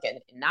slam dunk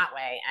in that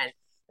way. And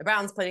the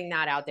Browns putting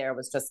that out there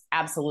was just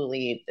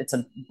absolutely, it's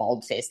a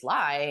bald-faced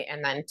lie.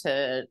 And then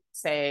to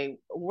say,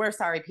 we're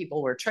sorry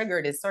people were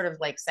triggered is sort of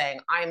like saying,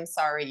 I'm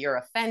sorry you're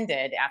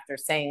offended after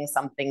saying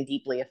something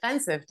deeply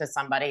offensive to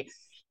somebody.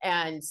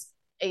 And,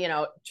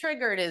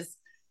 triggered is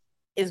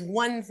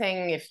one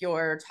thing if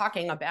you're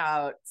talking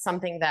about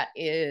something that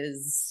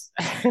is,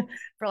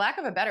 for lack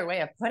of a better way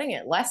of putting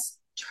it, less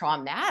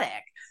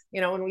traumatic.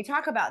 When we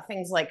talk about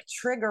things like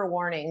trigger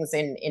warnings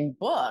in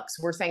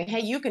books, we're saying, hey,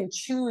 you can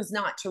choose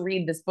not to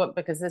read this book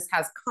because this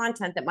has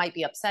content that might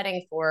be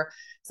upsetting for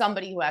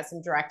somebody who has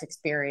some direct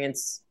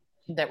experience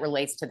that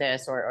relates to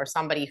this, or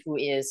somebody who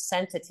is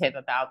sensitive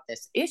about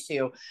this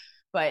issue.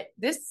 But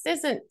this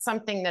isn't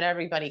something that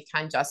everybody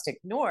can just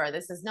ignore.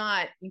 This is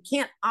not, you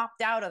can't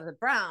opt out of the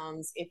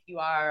Browns if you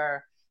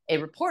are a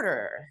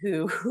reporter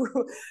who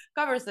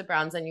covers the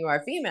Browns and you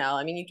are female.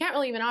 I mean, you can't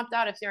really even opt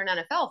out if you're an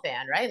NFL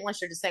fan, right? Unless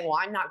you're just saying, well,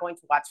 I'm not going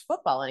to watch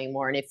football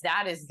anymore. And if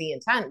that is the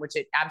intent, which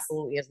it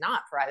absolutely is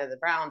not for either the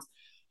Browns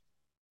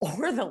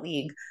or the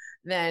league,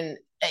 then,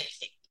 and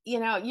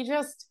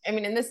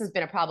this has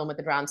been a problem with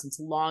the Browns since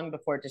long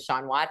before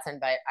Deshaun Watson,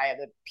 but I have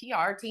a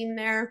PR team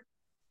there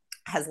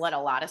has let a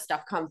lot of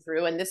stuff come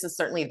through. And this is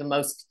certainly the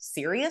most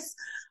serious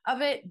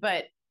of it.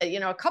 But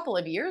a couple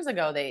of years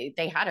ago, they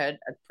had a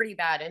pretty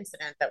bad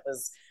incident that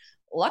was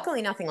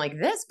luckily nothing like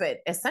this, but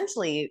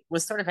essentially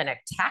was sort of an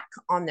attack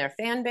on their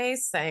fan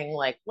base, saying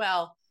like,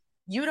 well,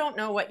 you don't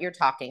know what you're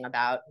talking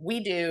about.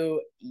 We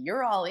do.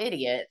 You're all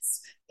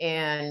idiots.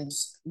 And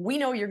we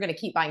know you're going to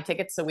keep buying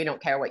tickets, so we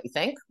don't care what you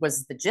think,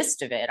 was the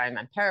gist of it. I'm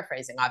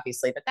paraphrasing,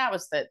 obviously, but that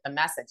was the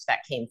message that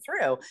came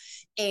through.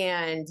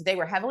 And they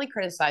were heavily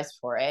criticized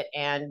for it.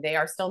 And they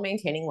are still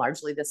maintaining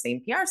largely the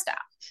same PR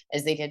staff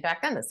as they did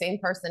back then. The same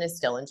person is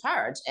still in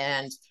charge.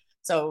 And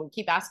so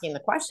keep asking the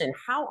question,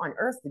 how on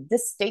earth did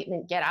this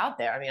statement get out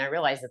there? I mean, I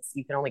realize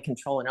you can only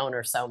control an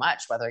owner so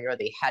much, whether you're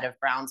the head of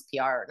Browns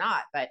PR or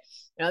not. But,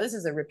 this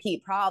is a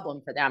repeat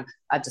problem for them,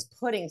 just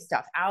putting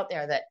stuff out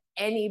there that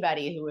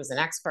anybody who is an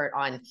expert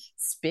on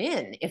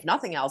spin, if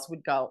nothing else,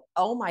 would go,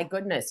 oh my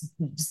goodness,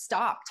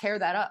 stop, tear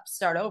that up,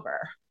 start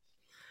over.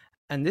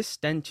 And this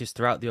stenches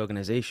throughout the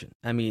organization.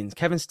 I mean,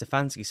 Kevin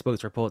Stefanski spoke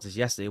to reporters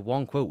yesterday.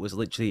 One quote was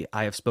literally,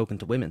 I have spoken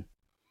to women.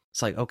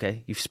 It's like,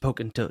 okay, you've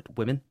spoken to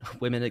women.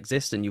 Women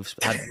exist and you've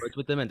had words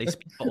with them and they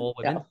speak for all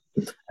women.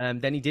 Yeah.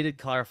 Then he did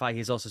clarify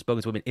he's also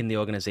spoken to women in the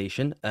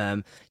organization.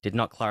 Did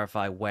not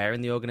clarify where in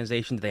the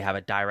organization. Did they have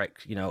a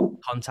direct,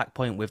 contact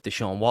point with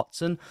Deshaun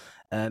Watson?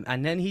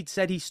 And then he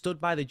said he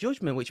stood by the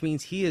judgment, which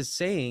means he is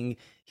saying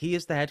he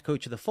is the head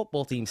coach of the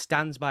football team,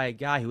 stands by a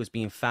guy who was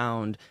being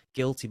found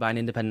guilty by an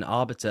independent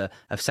arbiter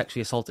of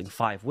sexually assaulting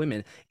 5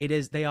 women.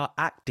 They are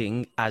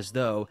acting as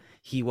though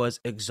he was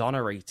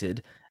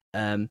exonerated.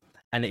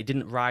 And it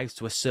didn't rise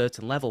to a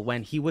certain level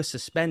when he was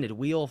suspended.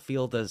 We all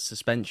feel the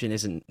suspension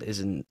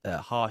isn't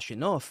harsh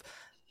enough,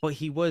 but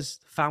he was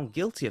found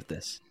guilty of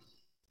this.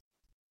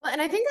 Well,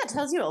 and I think that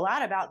tells you a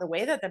lot about the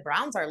way that the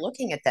Browns are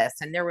looking at this.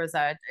 And there was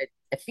a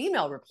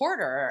female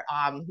reporter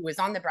who was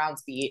on the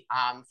Browns beat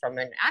from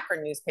an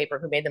Akron newspaper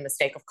who made the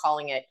mistake of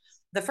calling it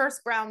the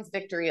first Browns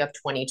victory of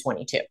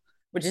 2022.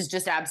 which is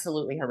just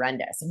absolutely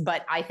horrendous.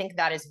 But I think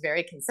that is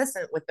very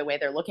consistent with the way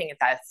they're looking at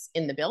that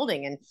in the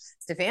building. And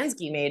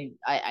Stefanski made,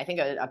 I think,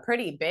 a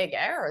pretty big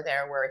error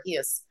there, where he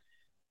is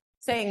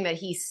saying that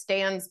he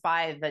stands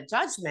by the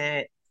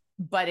judgment.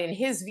 But in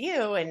his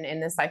view,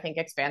 and this, I think,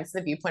 expands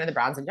the viewpoint of the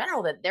Browns in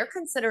general, that they're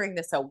considering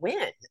this a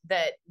win,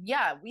 that,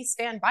 yeah, we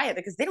stand by it,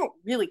 because they don't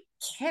really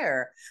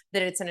care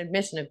that it's an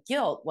admission of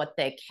guilt. What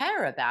they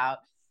care about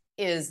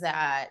is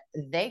that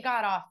they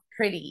got off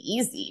pretty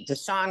easy.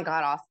 Deshaun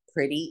got off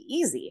pretty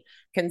easy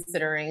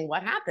considering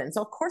what happened.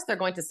 So of course they're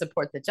going to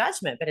support the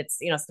judgment, but it's,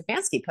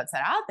 Stefanski puts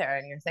that out there,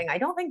 and you're saying, I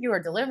don't think you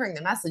are delivering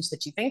the message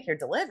that you think you're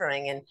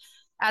delivering. And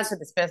as for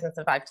this business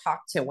of, I've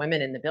talked to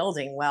women in the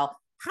building, well,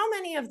 how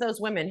many of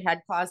those women had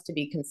cause to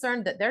be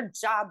concerned that their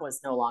job was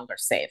no longer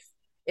safe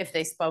if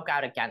they spoke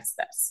out against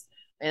this?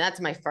 And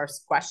that's my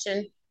first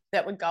question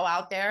that would go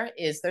out there.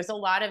 Is there's a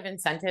lot of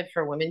incentive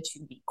for women to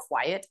be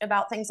quiet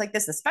about things like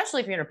this, especially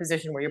if you're in a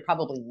position where you're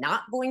probably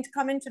not going to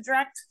come into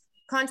direct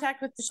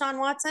contact with Deshaun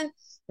Watson.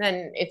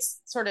 Then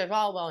it's sort of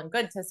all well and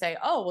good to say,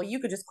 oh, well, you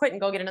could just quit and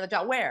go get another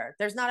job. Where?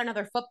 There's not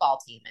another football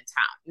team in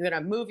town. You're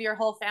going to move your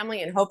whole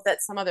family and hope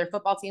that some other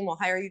football team will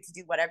hire you to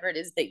do whatever it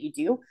is that you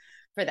do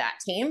for that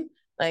team.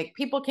 Like,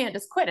 people can't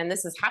just quit. And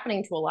this is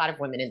happening to a lot of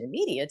women in the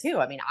media too.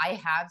 I mean, I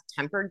have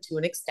tempered to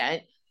an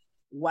extent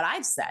what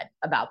I've said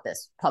about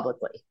this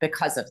publicly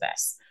because of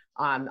this.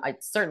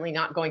 It's certainly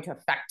not going to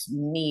affect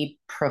me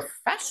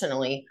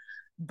professionally,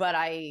 but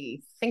I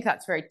think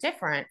that's very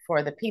different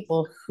for the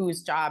people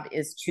whose job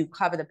is to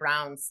cover the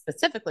Browns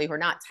specifically, who are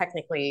not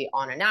technically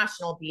on a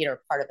national beat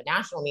or part of a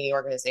national media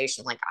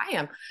organization like I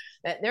am,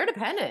 that they're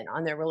dependent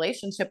on their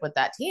relationship with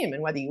that team.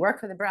 And whether you work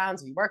for the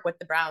Browns, or you work with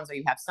the Browns, or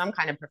you have some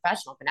kind of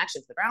professional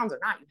connection to the Browns or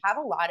not, you have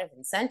a lot of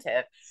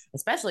incentive,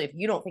 especially if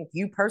you don't think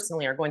you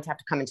personally are going to have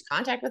to come into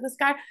contact with this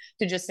guy,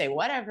 to just say,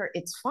 whatever,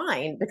 it's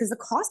fine, because the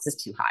cost is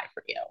too high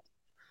for you.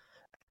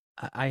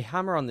 I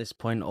hammer on this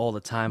point all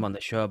the time on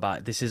the show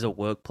about this is a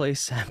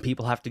workplace.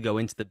 People have to go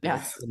into the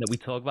business, Yes. and that we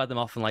talk about them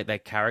often like they're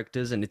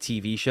characters in a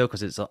TV show,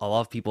 because it's a lot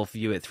of people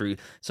view it through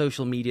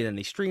social media, and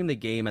they stream the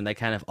game and they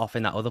kind of off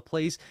in that other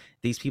place.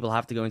 These people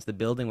have to go into the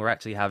building. We're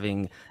actually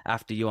having,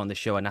 after you on the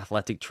show, an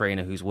athletic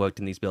trainer who's worked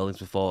in these buildings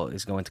before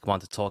is going to come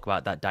on to talk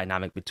about that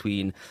dynamic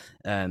between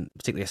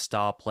particularly a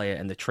star player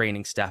and the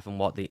training staff, and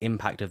what the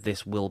impact of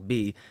this will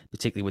be,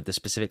 particularly with the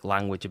specific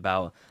language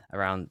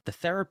around the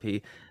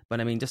therapy. But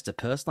I mean, just to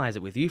personalize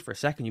it with you for a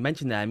second, you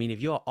mentioned that, I mean, if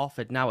you're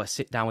offered now a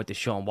sit down with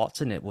Deshaun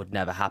Watson, it would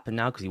never happen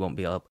now, because he won't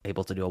be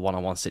able to do a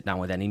one-on-one sit down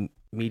with any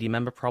media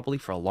member probably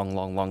for a long,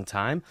 long, long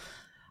time.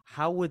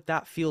 How would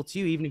that feel to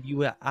you, even if you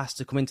were asked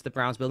to come into the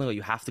Browns building, or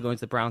you have to go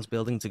into the Browns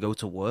building to go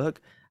to work?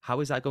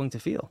 How is that going to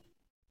feel?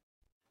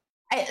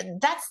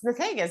 That's the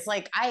thing, is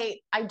like, I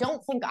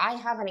don't think I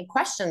have any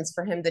questions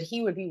for him that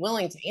he would be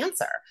willing to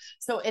answer.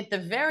 So at the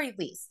very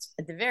least,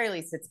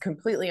 it's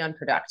completely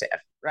unproductive,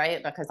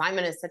 right? Because I'm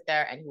going to sit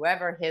there, and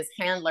whoever his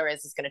handler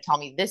is going to tell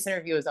me this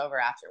interview is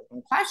over after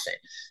one question.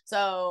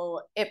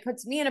 So it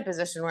puts me in a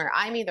position where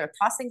I'm either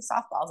tossing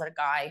softballs at a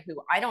guy who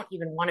I don't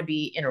even want to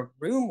be in a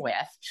room with.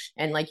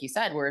 And like you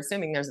said, we're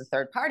assuming there's a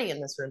third party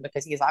in this room,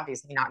 because he is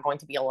obviously not going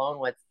to be alone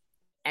with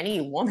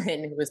any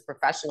woman who is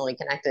professionally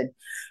connected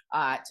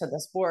to the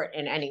sport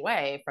in any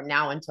way from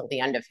now until the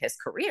end of his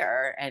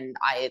career. And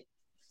I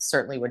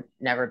certainly would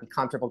never be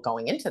comfortable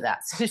going into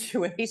that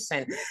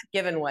situation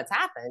given what's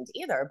happened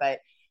either. But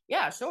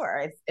yeah,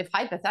 sure. If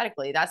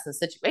hypothetically that's the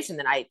situation,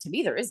 then to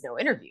me, there is no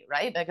interview,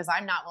 right? Because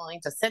I'm not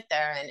willing to sit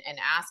there and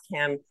ask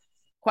him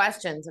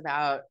questions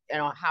about,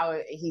 how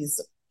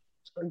he's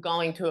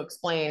going to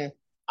explain,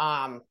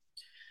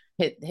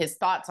 his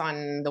thoughts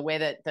on the way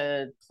that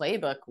the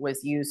playbook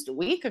was used a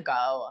week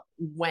ago,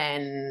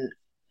 when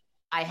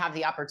I have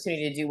the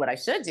opportunity to do what I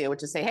should do,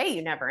 which is say, hey,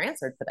 you never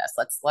answered for this.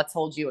 Let's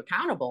hold you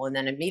accountable. And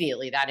then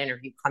immediately that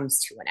interview comes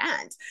to an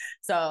end.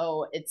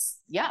 So it's,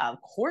 yeah, of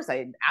course,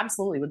 I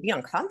absolutely would be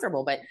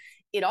uncomfortable, but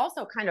it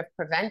also kind of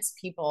prevents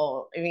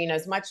people. I mean,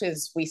 as much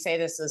as we say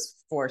this is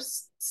for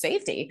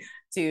safety,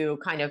 to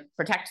kind of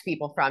protect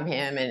people from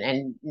him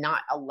and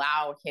not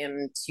allow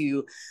him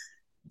to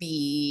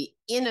be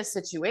in a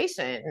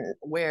situation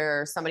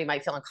where somebody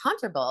might feel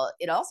uncomfortable,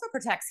 it also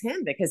protects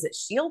him, because it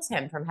shields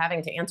him from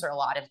having to answer a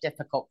lot of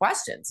difficult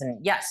questions.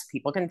 And yes,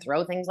 people can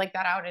throw things like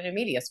that out in a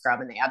media scrum,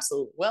 and they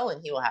absolutely will,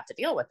 and he will have to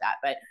deal with that.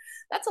 But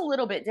that's a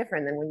little bit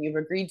different than when you've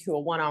agreed to a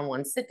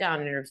one-on-one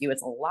sit-down interview.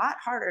 It's a lot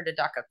harder to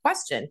duck a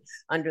question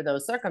under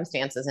those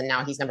circumstances, and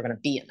now he's never going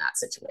to be in that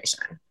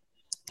situation.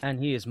 And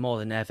he is more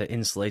than ever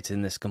insulated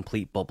in this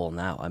complete bubble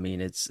now. I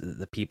mean, it's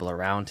the people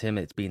around him.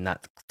 It's been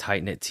that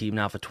tight-knit team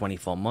now for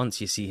 24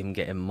 months. You see him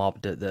getting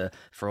mobbed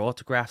for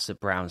autographs at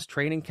Brown's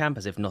training camp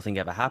as if nothing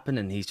ever happened,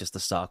 and he's just the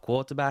star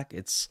quarterback.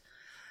 It's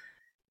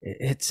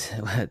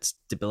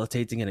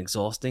debilitating and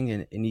exhausting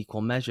in equal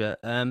measure.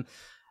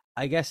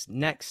 I guess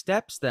next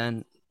steps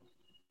then.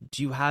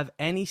 Do you have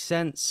any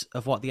sense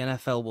of what the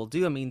NFL will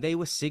do? I mean, they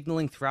were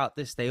signaling throughout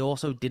this they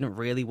also didn't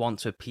really want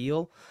to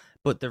appeal.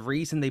 But the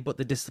reason they put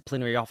the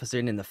disciplinary officer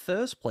in the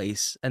first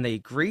place, and they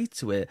agreed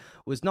to it,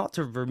 was not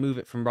to remove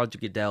it from Roger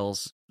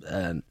Goodell's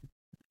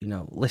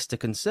list of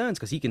concerns,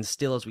 because he can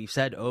still, as we've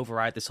said,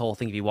 override this whole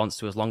thing if he wants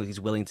to, as long as he's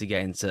willing to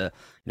get into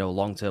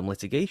long-term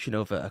litigation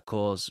over a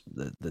cause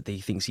that he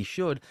thinks he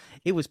should.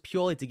 It was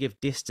purely to give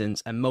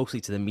distance, and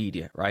mostly to the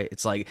media, right?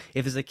 It's like,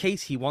 if there's a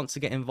case he wants to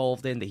get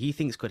involved in that he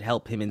thinks could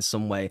help him in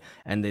some way,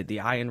 and the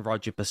Iron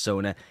Roger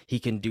persona, he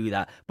can do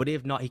that. But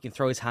if not, he can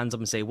throw his hands up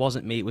and say, it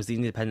wasn't me, it was the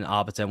independent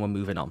arbiter, and we're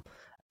moving on.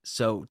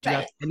 So do you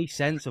have any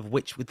sense of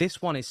which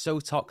this one is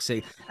so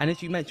toxic? And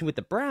as you mentioned with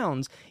the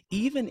Browns,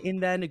 even in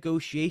their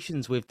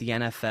negotiations with the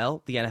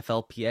NFL, the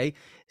NFLPA,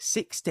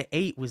 6 to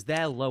 8 was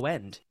their low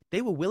end.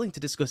 They were willing to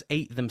discuss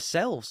 8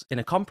 themselves in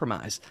a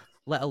compromise,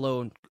 let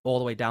alone all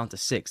the way down to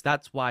 6.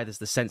 That's why there's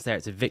the sense there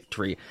it's a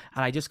victory.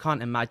 And I just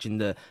can't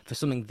imagine for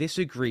something this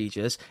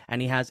egregious,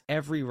 and he has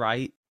every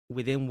right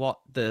within what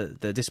the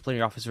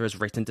disciplinary officer has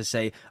written to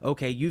say,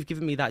 okay, you've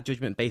given me that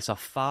judgment based off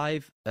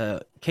 5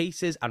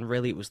 cases, and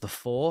really it was the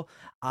 4.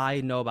 I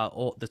know about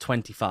all the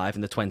 25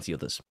 and the 20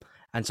 others.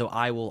 And so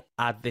I will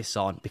add this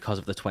on because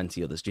of the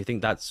 20 others. Do you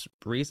think that's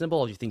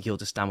reasonable, or do you think he'll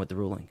just stand with the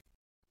ruling?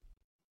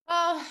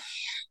 Well,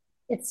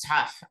 it's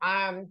tough.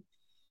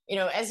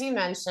 As you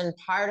mentioned,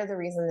 part of the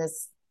reason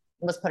this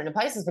was put into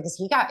place is because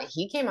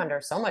he came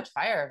under so much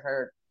fire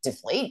for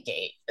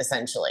Deflategate,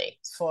 essentially,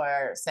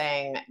 for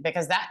saying,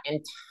 because that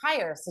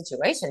entire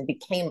situation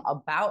became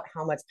about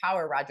how much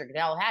power Roger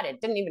Goodell had. It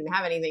didn't even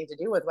have anything to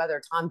do with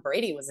whether Tom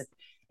Brady was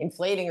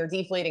inflating or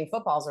deflating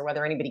footballs, or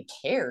whether anybody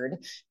cared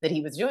that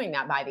he was doing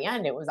that. By the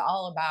end, it was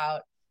all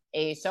about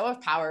a show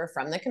of power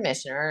from the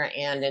commissioner,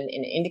 and an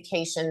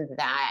indication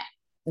that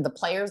the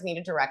players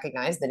needed to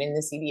recognize that in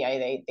the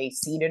CBA, they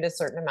ceded a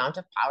certain amount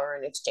of power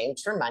in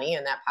exchange for money,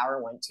 and that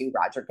power went to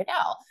Roger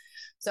Goodell.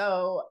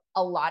 So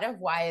a lot of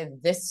why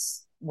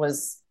this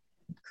was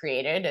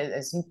created,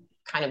 as you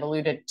kind of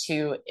alluded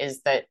to,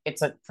 is that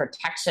it's a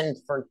protection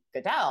for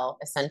Goodell,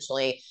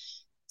 essentially,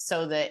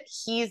 so that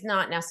he's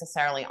not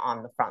necessarily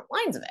on the front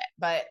lines of it.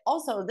 But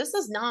also, this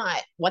is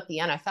not what the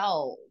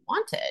NFL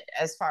wanted,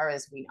 as far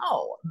as we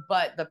know.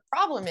 But the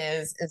problem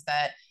is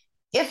that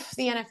if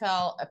the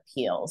NFL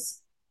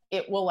appeals,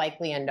 it will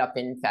likely end up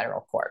in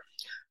federal court.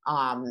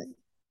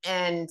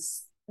 And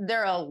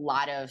there are a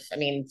lot of,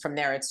 from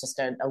there, it's just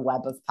a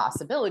web of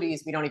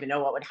possibilities. We don't even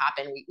know what would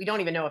happen. We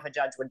don't even know if a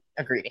judge would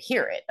agree to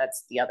hear it.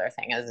 That's the other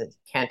thing, is you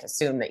can't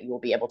assume that you will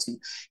be able to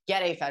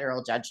get a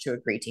federal judge to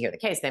agree to hear the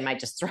case. They might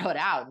just throw it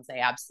out and say,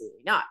 absolutely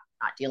not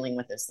dealing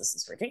with this. This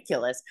is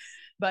ridiculous.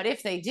 But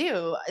if they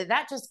do,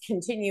 that just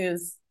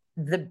continues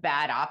the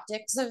bad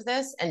optics of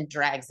this and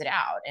drags it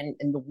out. And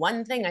the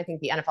one thing I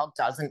think the NFL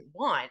doesn't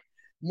want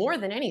more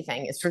than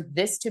anything is for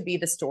this to be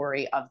the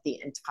story of the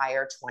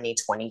entire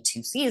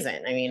 2022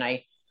 season.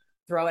 I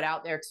throw it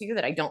out there too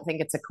that I don't think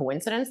it's a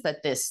coincidence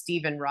that this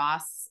Stephen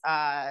Ross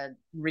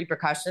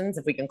repercussions,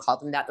 if we can call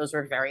them that, those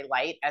were very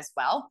light as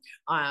well,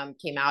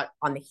 came out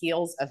on the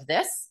heels of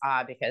this,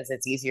 because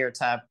it's easier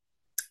to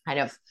kind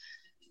of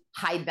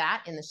hide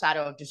that in the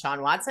shadow of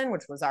Deshaun Watson,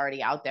 which was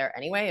already out there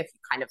anyway, if you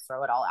kind of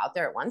throw it all out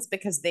there at once,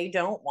 because they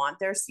don't want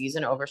their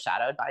season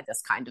overshadowed by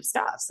this kind of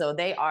stuff. So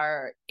they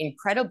are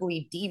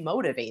incredibly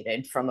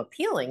demotivated from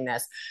appealing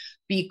this,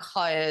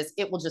 because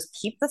it will just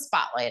keep the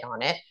spotlight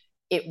on it.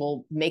 It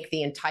will make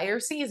the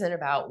entire season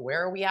about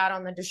where are we at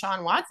on the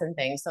Deshaun Watson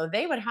thing. So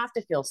they would have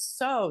to feel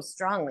so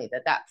strongly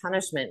that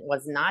punishment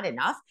was not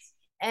enough.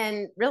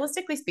 And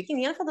realistically speaking,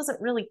 the NFL doesn't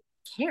really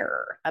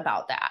care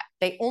about that.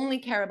 They only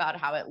care about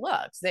how it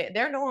looks.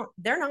 They're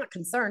not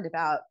concerned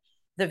about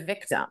the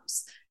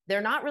victims.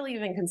 They're not really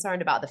even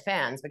concerned about the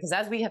fans, because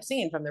as we have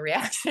seen from the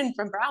reaction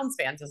from Browns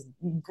fans, as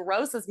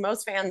gross as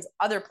most fans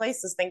other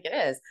places think it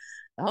is,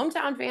 the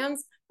hometown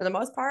fans, for the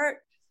most part,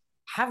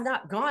 have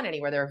not gone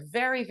anywhere. There are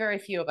very, very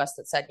few of us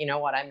that said, you know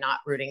what, I'm not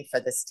rooting for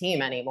this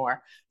team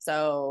anymore.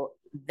 So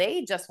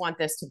they just want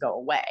this to go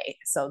away.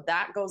 So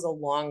that goes a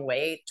long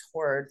way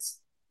towards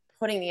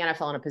putting the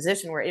NFL in a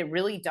position where it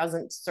really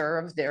doesn't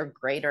serve their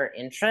greater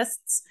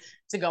interests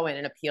to go in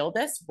and appeal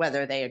this,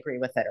 whether they agree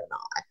with it or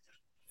not.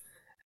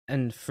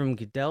 And from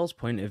Goodell's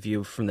point of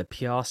view, from the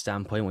PR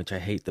standpoint, which I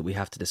hate that we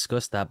have to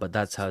discuss that, but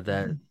that's how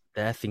they're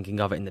thinking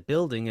of it in the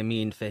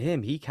building. For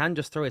him, he can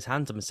just throw his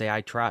hands up and say,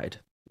 I tried.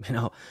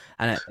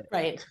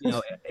 Right.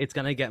 It's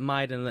going to get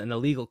mired in an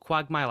illegal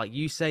quagmire. Like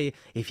you say,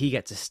 if he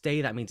gets a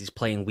stay, that means he's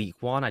playing week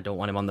 1. I don't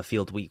want him on the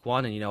field week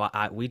 1.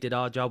 And, we did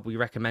our job. We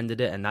recommended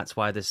it. And that's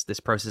why this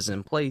process is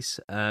in place.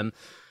 You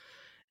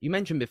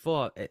mentioned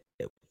before,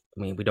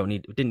 we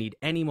didn't need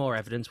any more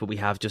evidence, but we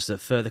have just a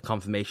further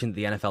confirmation that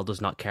the NFL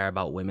does not care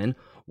about women.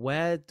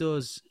 Where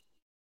does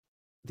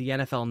the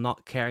NFL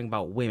not caring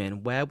about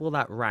women, where will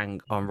that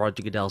rank on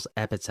Roger Goodell's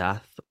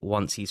epitaph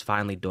once he's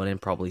finally done in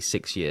probably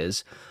 6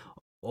 years?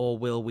 Or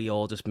will we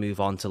all just move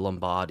on to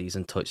Lombardis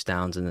and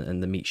touchdowns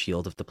and the meat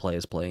shield of the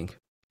players playing?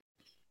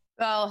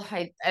 Well,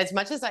 as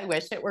much as I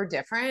wish it were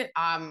different,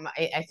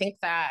 I think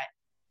that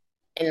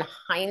in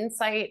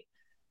hindsight,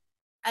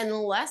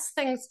 unless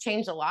things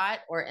change a lot,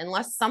 or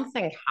unless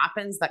something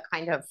happens that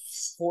kind of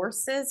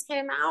forces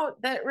him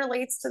out that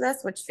relates to this,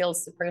 which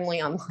feels supremely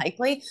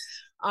unlikely,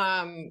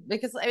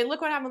 Because I mean,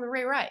 look what happened with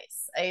Ray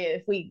Rice.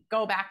 If we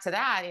go back to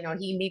that,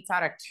 he meets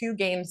out a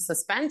 2-game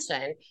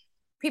suspension.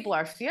 People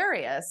are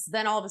furious.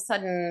 Then all of a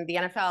sudden, the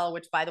NFL,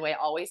 which by the way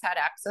always had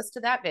access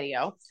to that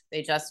video,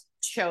 they just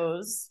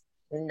chose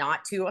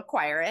not to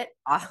acquire it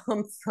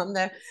from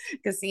the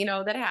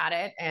casino that had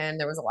it. And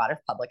there was a lot of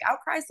public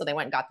outcry. So they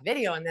went and got the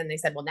video. And then they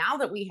said, well, now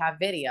that we have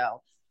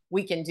video,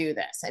 we can do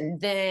this.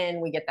 And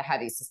then we get the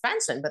heavy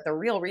suspension. But the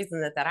real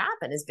reason that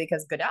happened is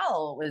because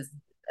Goodell was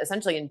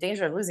essentially in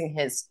danger of losing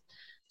his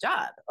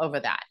job over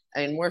that.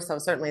 I mean, more so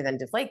certainly than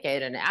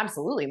Deflategate, and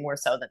absolutely more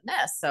so than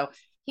this. So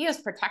he is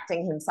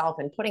protecting himself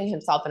and putting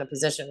himself in a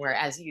position where,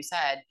 as you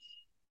said,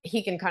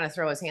 he can kind of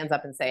throw his hands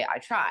up and say, I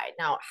tried.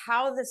 Now,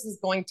 how this is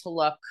going to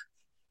look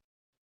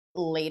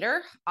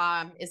later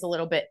is a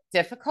little bit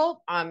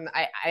difficult.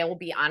 I will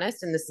be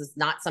honest, and this is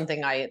not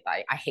something I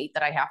hate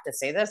that I have to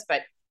say this,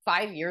 but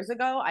 5 years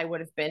ago, I would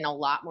have been a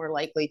lot more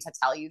likely to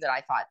tell you that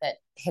I thought that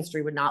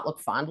history would not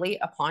look fondly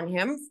upon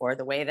him for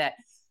the way that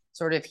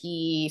sort of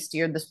he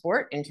steered the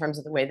sport in terms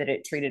of the way that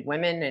it treated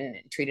women and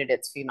treated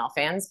its female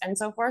fans and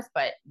so forth.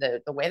 But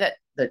the way that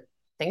the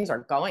things are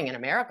going in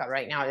America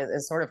right now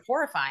is sort of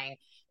horrifying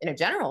in a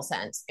general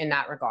sense in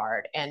that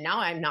regard. And now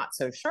I'm not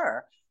so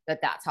sure that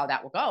that's how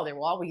that will go. There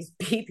will always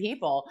be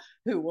people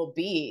who will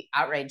be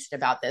outraged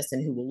about this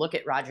and who will look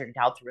at Roger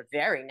Goodell through a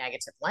very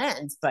negative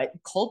lens. But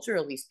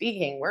culturally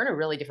speaking, we're in a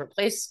really different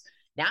place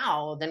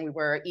now than we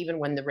were even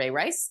when the Ray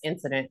Rice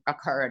incident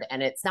occurred.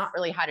 And it's not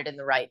really headed in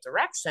the right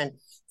direction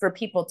for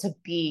people to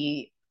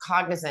be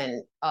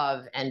cognizant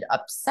of and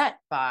upset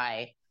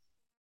by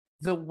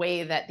the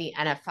way that the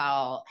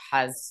NFL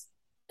has,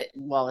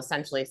 well,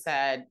 essentially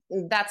said,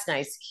 that's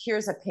nice.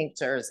 Here's a pink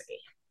jersey.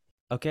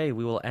 Okay,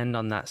 we will end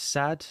on that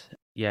sad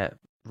yet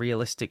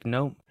realistic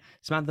note.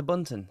 Samantha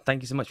Bunten,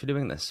 thank you so much for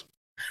doing this.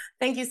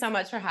 Thank you so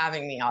much for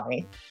having me,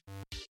 Ollie.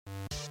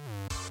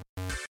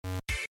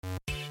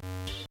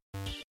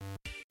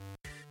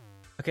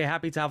 Okay,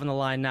 happy to have on the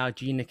line now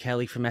Jeanna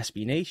Kelley from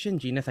SB Nation.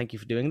 Jeanna, thank you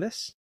for doing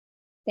this.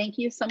 Thank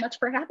you so much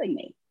for having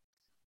me.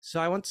 So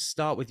I want to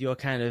start with your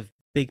kind of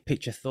big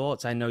picture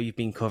thoughts. I know you've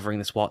been covering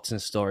this Watson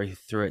story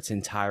through its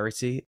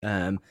entirety.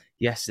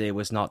 Yesterday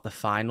was not the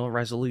final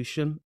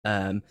resolution,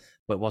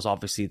 but was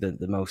obviously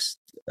the most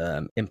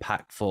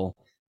impactful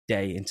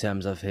day in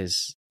terms of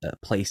his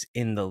place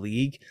in the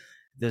league.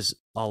 There's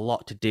a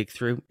lot to dig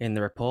through in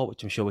the report,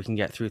 which I'm sure we can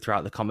get through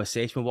throughout the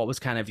conversation. But what was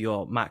kind of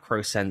your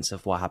macro sense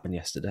of what happened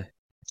yesterday?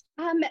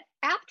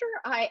 After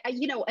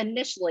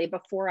initially,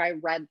 before I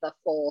read the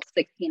full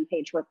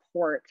 16-page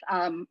report,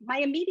 my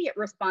immediate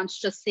response,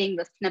 just seeing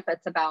the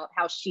snippets about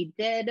how she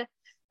did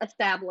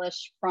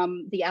establish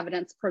from the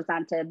evidence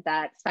presented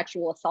that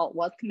sexual assault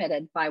was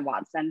committed by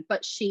Watson,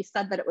 but she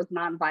said that it was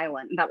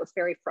nonviolent. And that was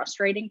very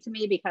frustrating to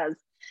me because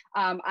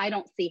I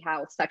don't see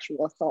how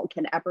sexual assault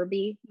can ever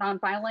be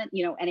nonviolent.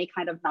 Any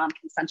kind of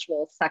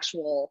non-consensual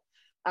sexual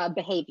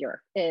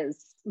behavior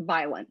is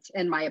violent,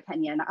 in my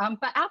opinion.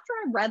 But after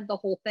I read the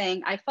whole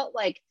thing, I felt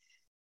like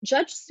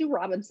Judge Sue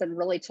Robinson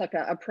really took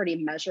a pretty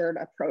measured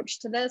approach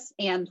to this.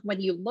 And when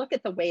you look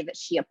at the way that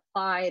she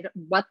applied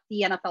what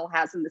the NFL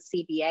has in the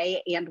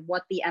CBA and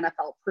what the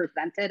NFL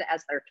presented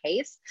as their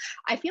case,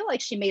 I feel like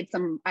she made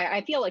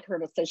I feel like her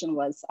decision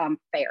was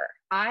fair.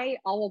 I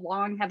all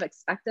along have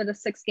expected a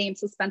 6-game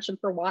suspension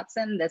for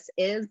Watson. This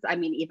is,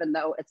 even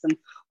though it's an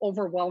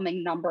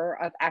overwhelming number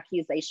of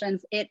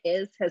accusations, it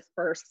is his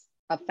first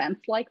offense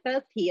like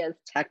this. He is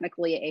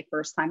technically a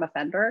first-time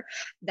offender.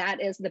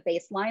 That is the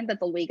baseline that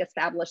the league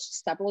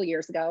established several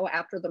years ago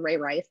after the Ray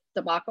Rice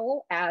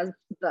debacle as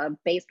the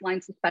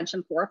baseline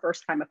suspension for a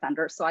first-time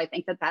offender. So I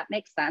think that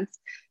makes sense.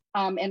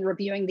 In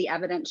reviewing the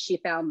evidence, she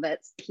found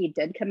that he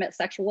did commit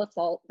sexual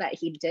assault, that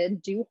he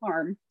did do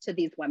harm to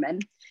these women,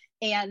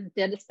 and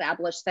did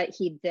establish that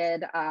he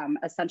did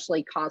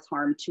essentially cause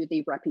harm to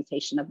the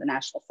reputation of the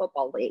National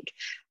Football League.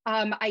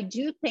 I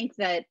do think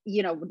that,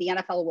 the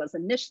NFL was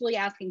initially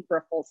asking for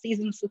a full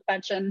season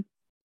suspension.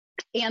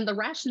 And the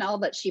rationale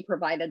that she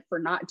provided for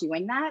not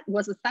doing that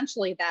was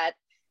essentially that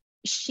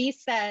she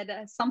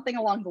said something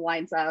along the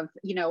lines of,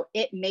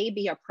 it may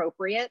be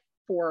appropriate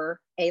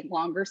for a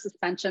longer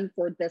suspension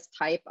for this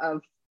type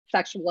of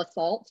sexual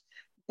assault,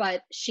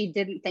 but she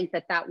didn't think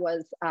that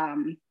was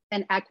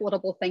an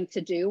equitable thing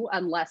to do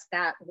unless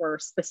that were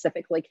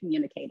specifically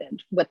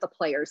communicated with the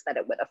players that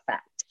it would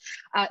affect.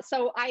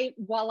 So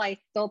while I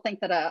still think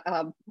that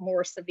a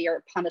more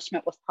severe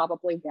punishment was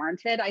probably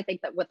warranted, I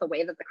think that with the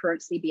way that the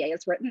current CBA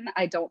is written,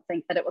 I don't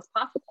think that it was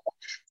possible.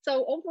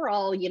 So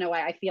overall,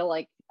 I feel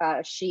like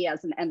she,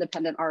 as an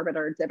independent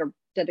arbiter,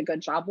 did a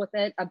good job with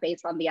it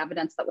based on the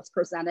evidence that was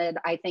presented.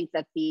 I think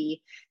that the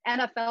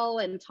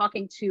NFL, in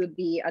talking to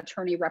the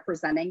attorney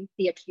representing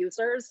the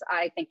accusers,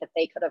 I think that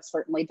they could have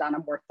certainly done a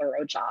more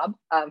thorough job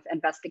of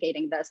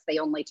investigating this. They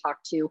only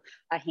talked to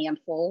a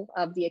handful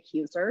of the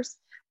accusers.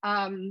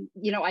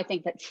 I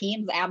think that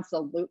teams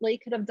absolutely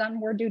could have done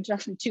more due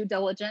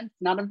diligence.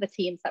 None of the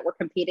teams that were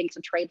competing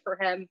to trade for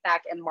him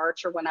back in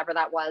March or whenever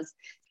that was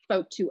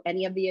spoke to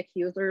any of the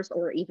accusers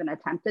or even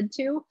attempted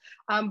to.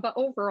 But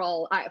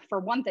overall, for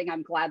one thing,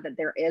 I'm glad that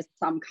there is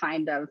some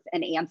kind of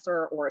an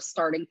answer or a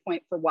starting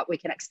point for what we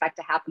can expect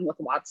to happen with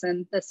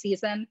Watson this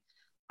season.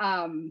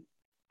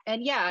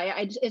 And yeah,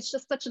 it's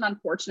just such an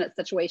unfortunate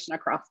situation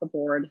across the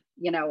board.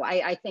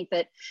 I think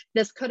that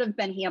this could have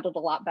been handled a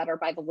lot better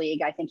by the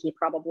league. I think he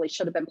probably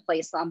should have been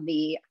placed on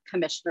the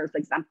commissioner's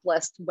exempt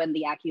list when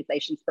the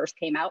accusations first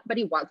came out, but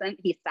he wasn't.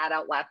 He sat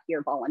out last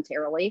year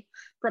voluntarily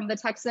from the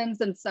Texans.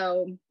 And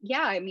so,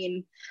 yeah, I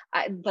mean,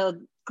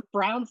 the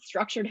Browns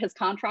structured his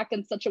contract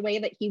in such a way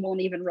that he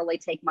won't even really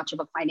take much of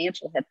a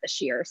financial hit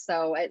this year.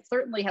 So it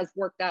certainly has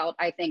worked out,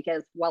 I think,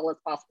 as well as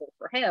possible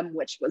for him,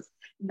 which was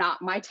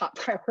not my top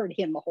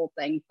priority in the whole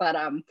thing. But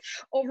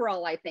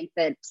overall, I think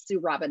that Sue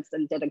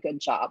Robinson did a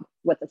good job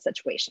with the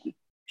situation.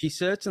 She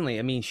certainly,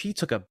 I mean, she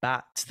took a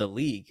bat to the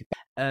league.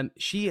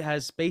 She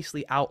has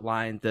basically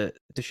outlined that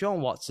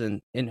Deshaun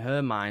Watson, in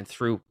her mind,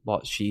 through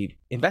what she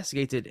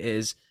investigated,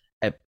 is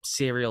a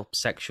serial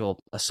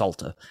sexual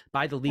assaulter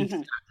by the league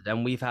standard.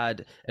 And we've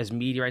had, as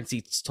media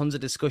entities, tons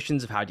of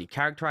discussions of how do you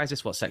characterize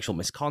this, what's sexual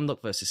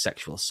misconduct versus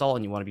sexual assault,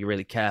 and you want to be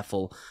really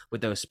careful with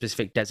those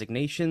specific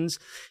designations.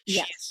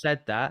 Yes. She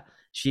said that,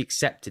 she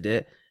accepted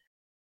it,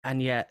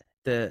 and yet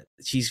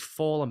she's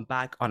fallen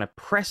back on a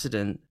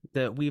precedent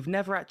that we've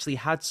never actually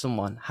had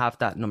someone have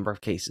that number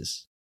of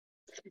cases.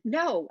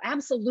 No,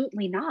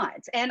 absolutely not.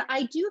 And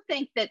I do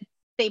think that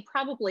they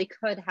probably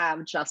could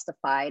have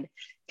justified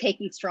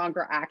taking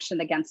stronger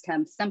action against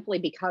him simply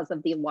because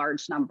of the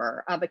large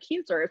number of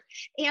accusers.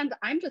 And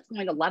I'm just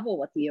going to level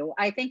with you.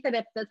 I think that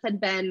if this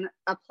had been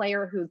a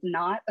player who's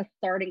not a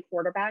starting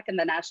quarterback in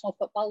the National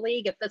Football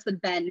League, if this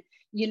had been,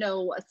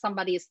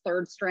 somebody's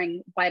third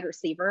string wide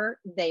receiver,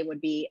 they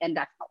would be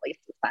indefinitely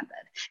suspended.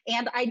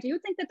 And I do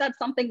think that that's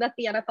something that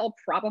the NFL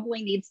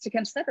probably needs to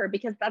consider,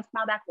 because that's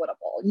not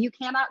equitable. You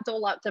cannot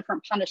dole out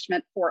different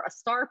punishment for a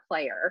star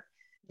player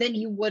than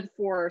you would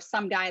for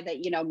some guy that,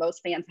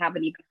 most fans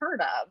haven't even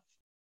heard of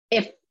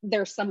if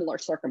there's similar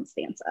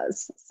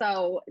circumstances.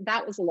 So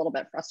that was a little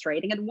bit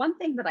frustrating. And one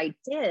thing that I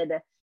did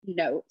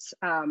note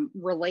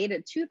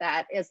related to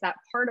that is that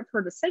part of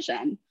her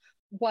decision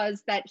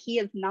was that he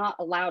is not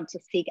allowed to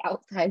seek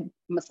outside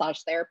massage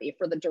therapy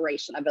for the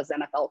duration of his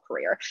NFL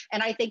career.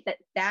 And I think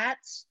that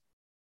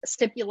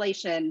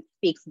stipulation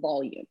speaks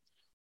volumes.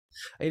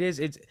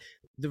 It's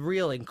the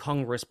real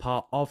incongruous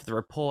part of the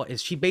report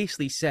is she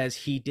basically says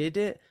he did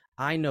it.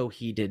 I know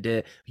he did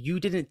it. You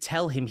didn't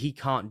tell him he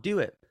can't do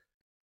it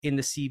in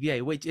the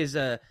CBA, which is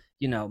a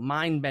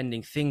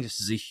mind-bending thing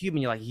just as a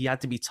human. You're like, he had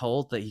to be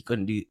told that he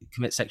couldn't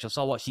commit sexual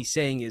assault. What she's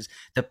saying is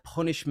the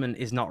punishment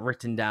is not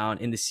written down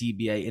in the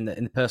CBA, in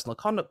the personal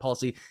conduct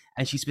policy,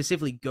 and she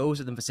specifically goes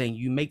at them for saying,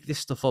 you make this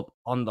stuff up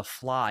on the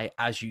fly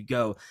as you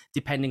go,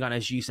 depending on,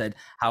 as you said,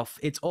 how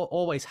it's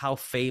always how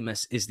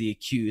famous is the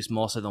accused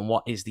more so than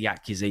what is the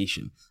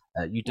accusation.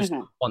 You just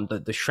want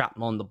the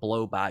shrapnel and the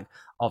blowback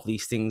of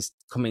these things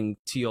coming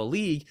to your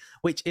league,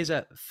 which is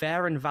a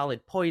fair and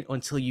valid point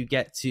until you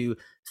get to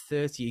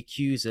 30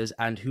 accusers,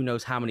 and who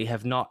knows how many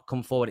have not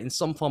come forward in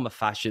some form of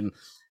fashion.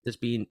 There's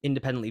been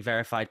independently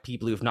verified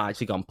people who have not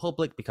actually gone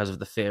public because of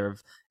the fear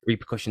of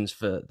repercussions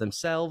for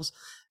themselves.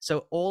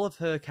 So all of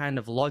her kind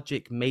of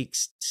logic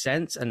makes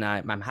sense, and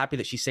I'm happy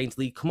that she's saying to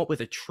the league, come up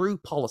with a true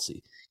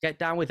policy, get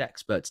down with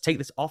experts, take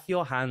this off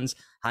your hands,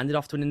 hand it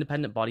off to an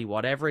independent body,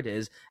 whatever it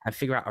is, and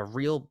figure out a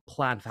real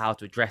plan for how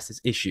to address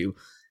this issue.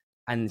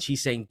 And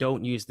she's saying,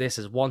 don't use this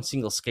as one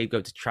single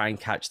scapegoat to try and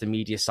catch the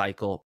media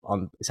cycle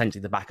on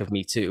essentially the back of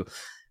Me Too.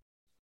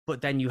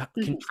 But then you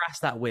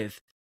contrast that with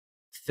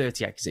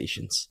 30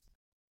 accusations.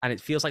 And it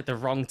feels like the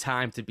wrong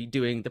time to be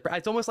doing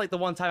it's almost like the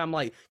one time I'm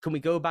like, can we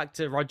go back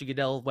to Roger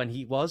Goodell when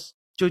he was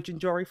judge and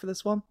jury for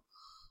this one?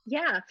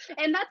 Yeah.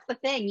 And that's the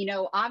thing,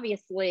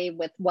 obviously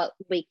with what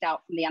leaked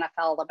out from the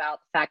NFL about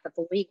the fact that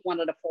the league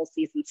wanted a full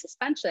season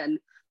suspension.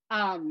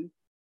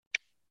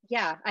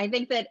 Yeah, I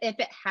think that if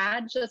it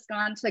had just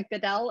gone to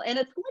Goodell, and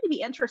it's going to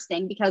be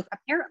interesting because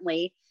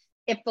apparently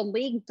if the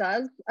league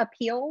does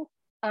appeal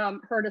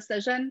her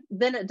decision,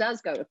 then it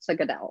does go to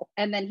Goodell,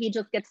 and then he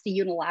just gets to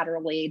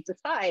unilaterally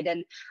decide.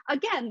 And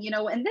again,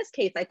 in this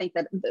case, I think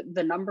that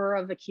the number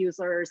of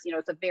accusers,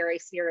 it's a very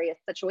serious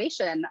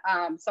situation.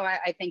 So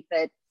I think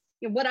that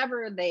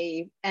whatever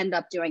they end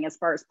up doing as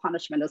far as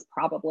punishment is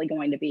probably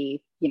going to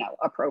be,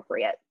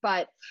 appropriate.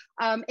 But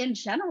in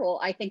general,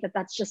 I think that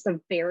that's just a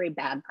very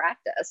bad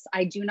practice.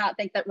 I do not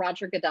think that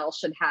Roger Goodell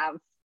should have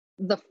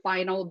the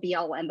final be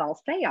all end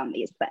all say on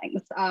these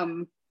things.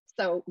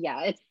 So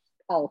yeah, it's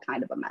all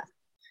kind of a mess.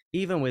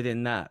 Even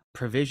within that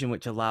provision,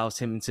 which allows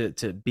him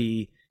to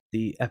be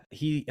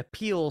he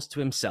appeals to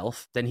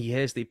himself, then he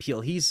hears the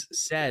appeal. He's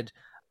said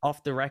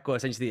off the record,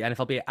 essentially, the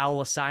NFLPA, I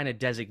will assign a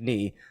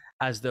designee,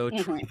 as though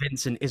Troy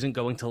Vincent isn't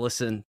going to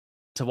listen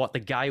to what the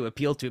guy who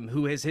appealed to him,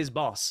 who is his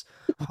boss,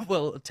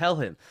 will tell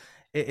him.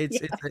 It's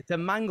a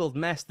mangled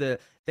mess that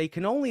they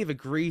can only have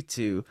agreed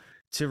to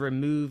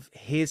remove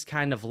his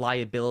kind of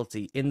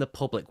liability in the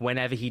public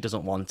whenever he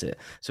doesn't want it.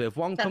 So if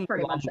one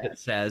company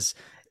says,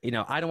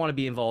 I don't want to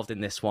be involved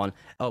in this one.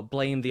 Oh,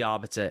 blame the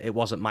arbiter. It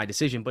wasn't my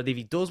decision. But if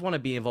he does want to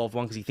be involved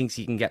one because he thinks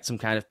he can get some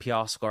kind of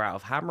PR score out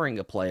of hammering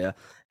a player,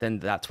 then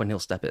that's when he'll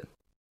step in.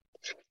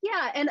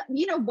 Yeah. And,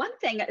 one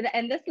thing,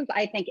 and this is,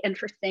 I think,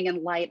 interesting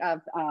in light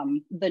of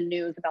the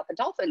news about the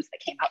Dolphins that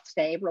came out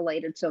today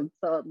related to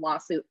the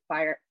lawsuit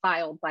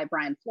filed by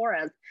Brian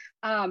Flores.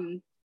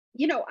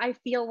 I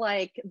feel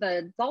like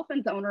the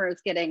Dolphins owner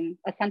is getting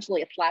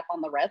essentially a slap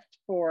on the wrist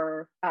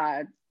for,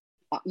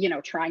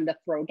 trying to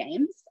throw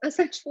games,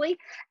 essentially.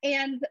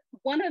 And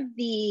one of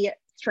the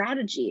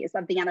strategies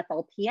of the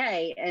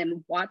NFLPA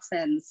and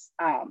Watson's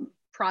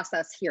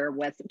process here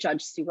with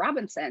Judge Sue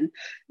Robinson,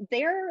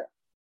 their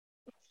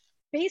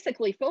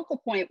basically focal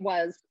point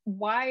was,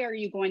 why are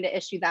you going to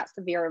issue that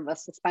severe of a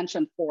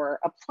suspension for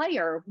a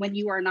player when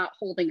you are not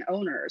holding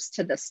owners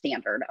to this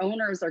standard?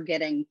 Owners are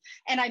getting,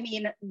 and I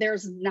mean,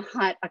 there's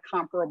not a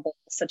comparable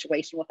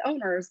situation with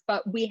owners,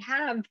 but we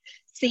have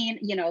seen,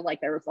 like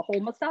there was the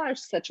whole massage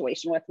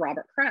situation with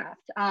Robert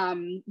Kraft,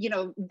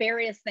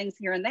 various things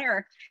here and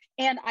there.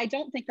 And I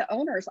don't think the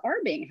owners are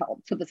being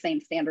held to the same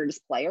standard as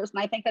players.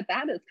 And I think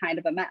that is kind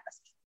of a mess.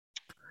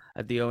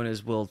 The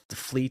owners will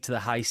flee to the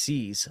high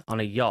seas on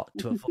a yacht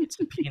to avoid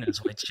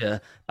subpoenas, which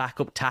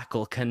backup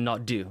tackle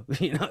cannot do.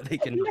 They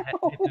can hit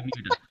the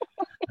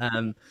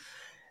Bermuda.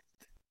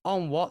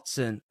 On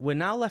Watson, we're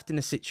now left in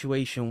a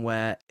situation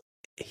where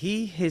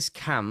his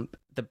camp,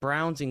 the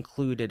Browns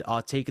included,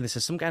 are taking this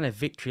as some kind of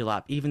victory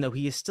lap, even though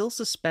he is still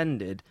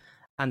suspended,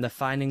 and the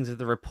findings of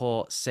the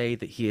report say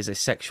that he is a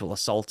sexual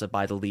assaulter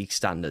by the league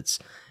standards.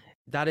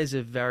 That is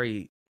a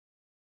very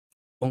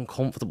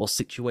uncomfortable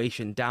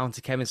situation, down to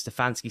Kevin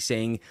Stefanski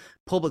saying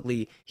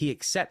publicly he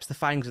accepts the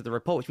findings of the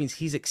report, which means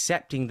he's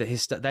accepting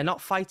that they're not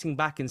fighting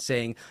back and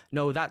saying,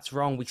 no, that's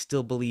wrong, we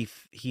still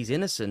believe he's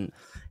innocent.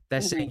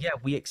 They're saying, yeah,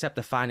 we accept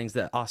the findings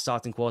that our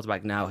starting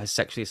quarterback now has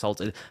sexually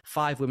assaulted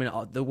 5 women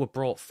that were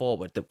brought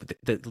forward.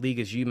 The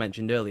league, as you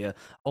mentioned earlier,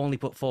 only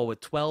put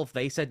forward 12.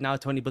 They said now,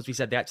 Tony Busby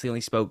said they actually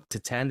only spoke to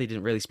 10. They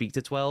didn't really speak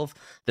to 12.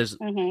 There's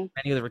many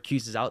other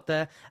accusers out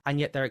there, and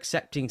yet they're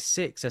accepting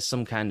 6 as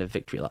some kind of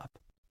victory lap.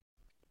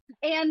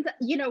 And,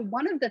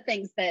 one of the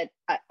things that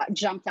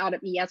jumped out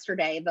at me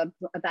yesterday, the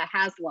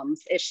Haslams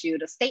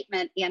issued a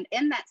statement. And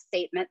in that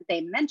statement, they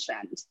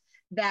mentioned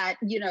that,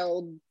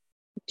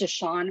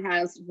 Deshaun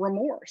has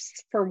remorse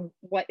for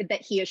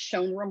that he has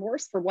shown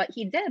remorse for what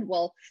he did.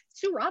 Well,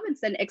 Sue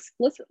Robinson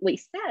explicitly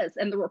says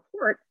in the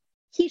report,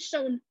 he's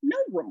shown no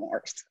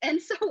remorse.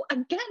 And so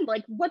again,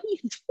 like, what are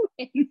you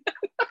doing?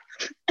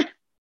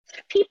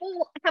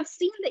 People have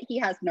seen that he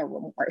has no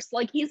remorse.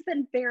 Like, he's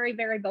been very,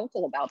 very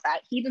vocal about that.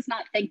 He does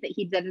not think that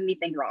he did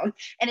anything wrong.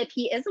 And if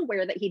he is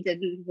aware that he did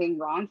anything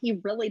wrong, he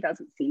really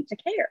doesn't seem to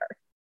care.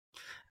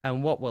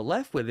 And what we're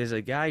left with is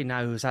a guy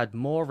now who's had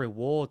more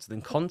rewards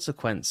than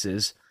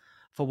consequences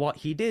for what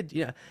he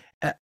did.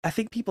 I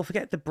think people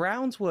forget the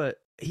Browns were,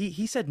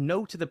 he said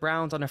no to the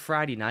Browns on a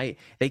Friday night.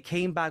 They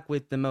came back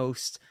with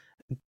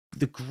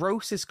the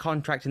grossest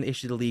contract in the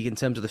history of the league in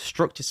terms of the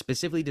structure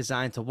specifically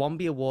designed to, 1,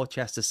 be a war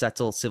chest to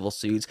settle civil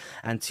suits,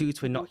 and 2,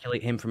 to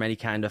inoculate him from any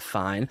kind of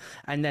fine.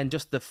 And then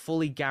just the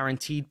fully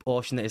guaranteed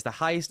portion that is the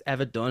highest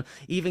ever done.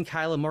 Even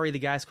Kyler Murray, the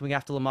guys coming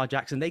after Lamar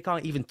Jackson, they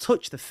can't even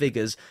touch the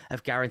figures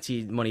of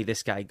guaranteed money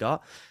this guy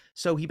got.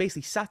 So he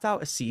basically sat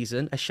out a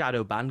season, a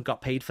shadow ban,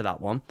 got paid for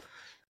that one.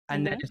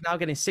 And then is now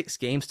getting 6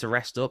 games to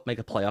rest up, make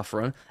a playoff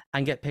run,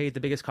 and get paid the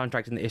biggest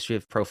contract in the history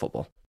of pro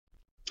football.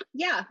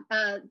 Yeah,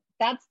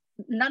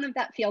 none of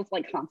that feels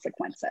like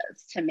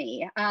consequences to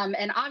me.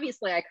 And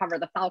obviously I cover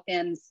the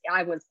Falcons.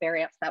 I was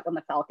very upset when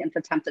the Falcons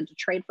attempted to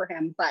trade for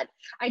him, but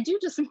I do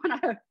just want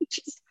to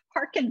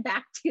harken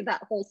back to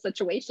that whole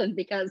situation,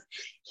 because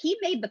he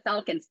made the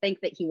Falcons think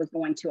that he was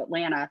going to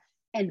Atlanta,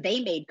 and they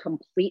made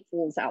complete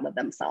fools out of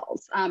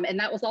themselves. And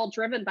that was all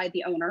driven by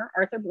the owner,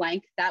 Arthur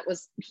Blank.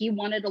 He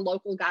wanted a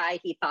local guy.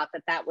 He thought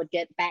that would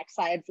get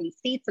backsides and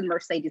seats in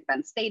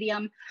Mercedes-Benz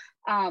Stadium.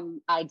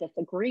 I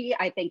disagree.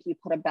 I think you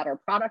put a better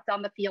product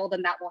on the field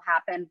and that will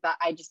happen. But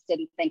I just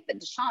didn't think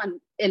that Deshaun,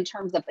 in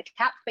terms of the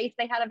cap space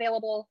they had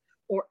available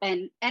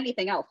and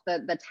anything else,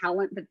 the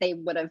talent that they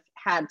would have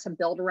had to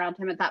build around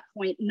him at that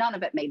point, none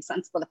of it made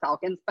sense for the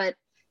Falcons. But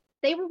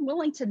they were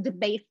willing to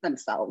debase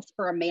themselves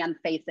for a man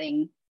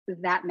facing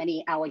that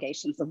many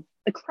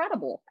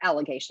credible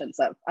allegations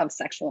of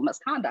sexual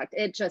misconduct.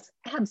 It just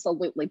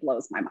absolutely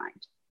blows my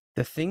mind.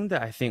 The thing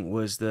that I think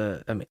was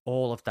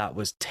all of that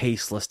was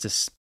tasteless,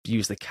 to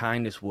use the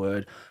kindest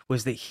word,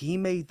 was that he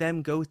made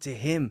them go to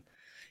him.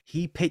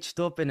 He pitched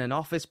up in an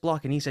office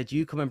block and he said,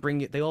 you come and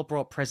bring it. They all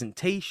brought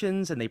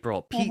presentations and they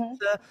brought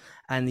pizza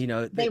and,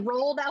 they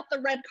rolled out the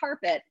red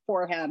carpet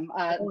for him.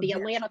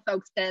 Atlanta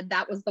folks did.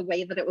 That was the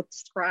way that it was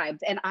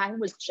described. And I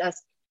was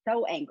just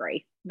so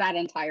angry that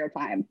entire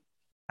time.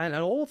 And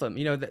all of them,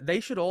 they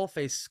should all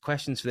face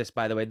questions for this,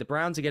 by the way. The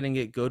Browns are getting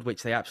it good,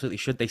 which they absolutely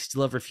should. They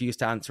still have refused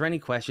to answer any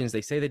questions.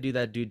 They say they do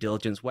their due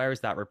diligence. Where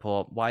is that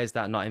report? Why is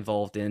that not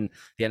involved in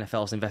the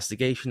NFL's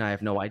investigation? I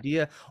have no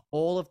idea.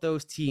 All of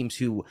those teams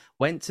who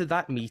went to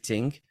that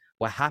meeting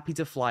We're happy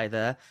to fly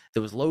there.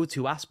 There was loads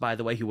who asked, by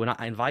the way, who were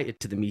not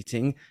invited to the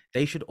meeting.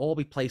 They should all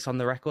be placed on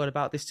the record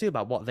about this too,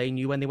 about what they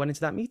knew when they went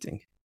into that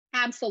meeting.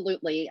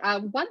 Absolutely.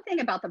 One thing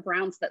about the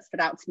Browns that stood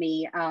out to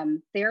me,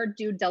 their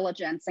due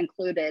diligence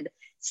included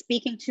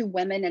speaking to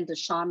women in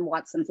Deshaun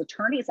Watson's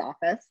attorney's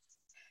office,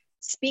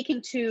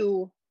 speaking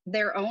to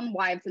their own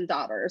wives and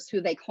daughters,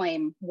 who they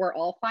claim were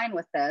all fine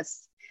with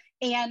this.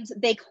 And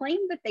they claim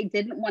that they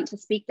didn't want to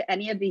speak to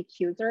any of the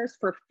accusers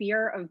for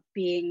fear of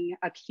being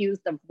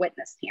accused of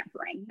witness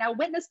tampering. Now,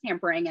 witness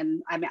tampering,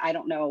 and I mean, I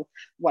don't know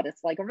what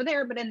it's like over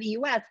there, but in the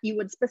US, you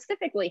would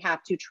specifically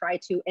have to try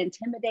to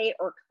intimidate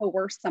or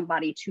coerce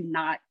somebody to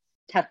not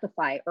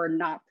testify or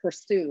not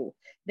pursue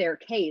their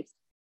case.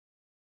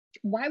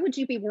 Why would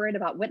you be worried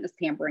about witness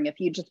tampering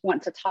if you just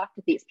want to talk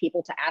to these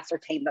people to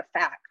ascertain the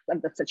facts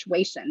of the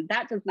situation?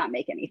 That does not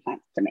make any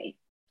sense to me.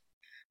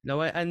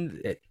 No,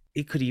 and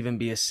it could even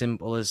be as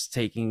simple as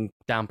taking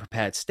down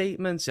prepared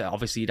statements.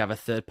 Obviously, you'd have a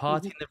third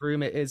party in the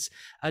room. It is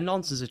a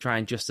nonsense to try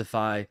and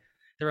justify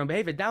their own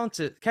behavior. Down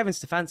to Kevin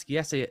Stefanski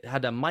yesterday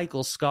had a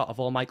Michael Scott of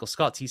all Michael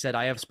Scotts. He said,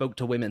 "I have spoke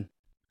to women."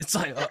 It's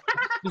like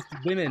just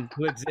women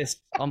who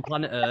exist on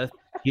planet Earth.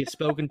 He has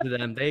spoken to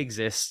them. They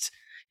exist.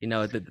 You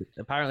know,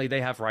 apparently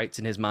they have rights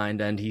in his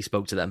mind, and he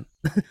spoke to them.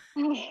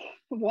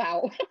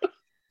 Wow.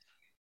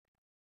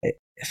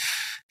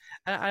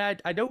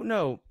 I don't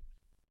know.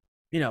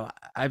 You know,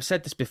 I've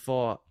said this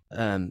before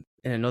in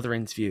another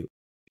interview.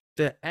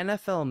 The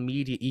NFL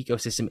media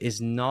ecosystem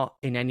is not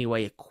in any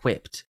way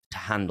equipped to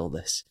handle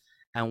this.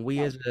 And we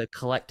as a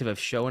collective have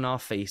shown our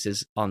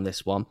faces on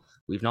this one.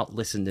 We've not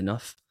listened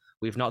enough.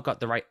 We've not got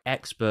the right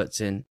experts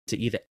in to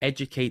either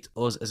educate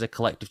us as a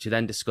collective to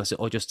then discuss it,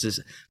 or just as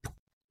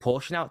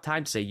portion out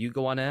time to say, you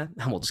go on air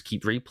and we'll just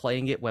keep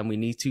replaying it when we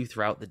need to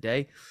throughout the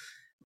day.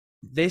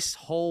 This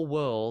whole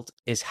world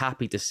is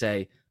happy to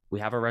say,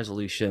 we have a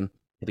resolution.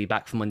 He'll be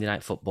back for Monday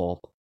Night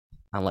Football,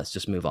 and let's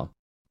just move on.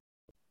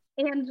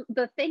 And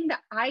the thing that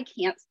I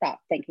can't stop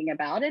thinking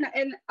about, and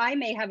I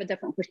may have a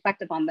different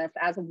perspective on this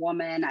as a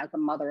woman, as a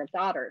mother of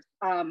daughters,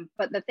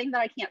 but the thing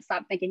that I can't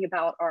stop thinking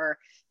about are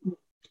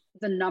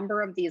the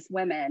number of these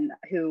women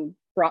who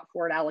brought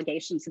forward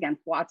allegations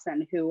against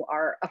Watson who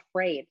are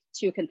afraid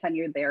to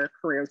continue their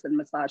careers in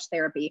massage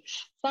therapy.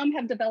 Some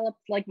have developed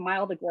like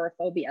mild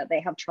agoraphobia. They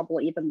have trouble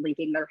even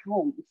leaving their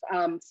homes.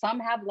 Some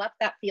have left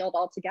that field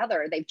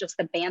altogether. They've just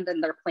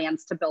abandoned their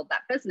plans to build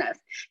that business.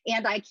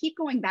 And I keep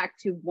going back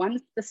to one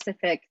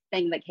specific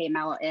thing that came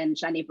out in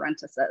Jenny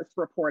Brentis's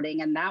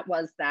reporting, and that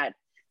was that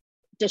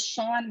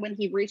Deshaun, when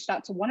he reached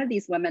out to one of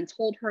these women,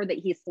 told her that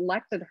he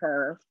selected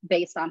her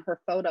based on her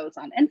photos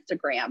on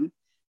Instagram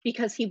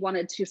because he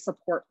wanted to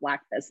support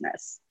Black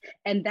business.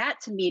 And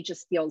that to me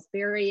just feels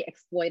very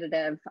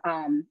exploitative.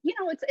 You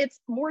know, it's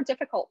more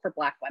difficult for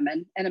Black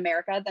women in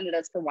America than it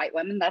is for white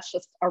women. That's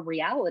just a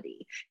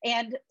reality.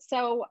 And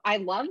so I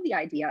love the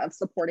idea of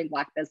supporting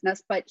Black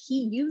business, but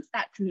he used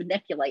that to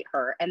manipulate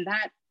her. And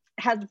that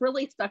has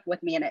really stuck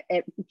with me, and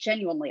it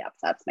genuinely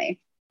upsets me.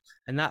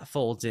 And that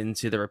folds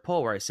into the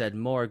report where it said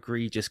more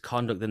egregious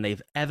conduct than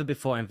they've ever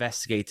before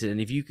investigated.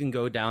 And if you can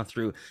go down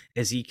through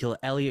Ezekiel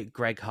Elliott,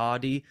 Greg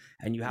Hardy,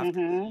 and you have to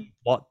see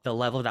what the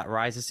level of that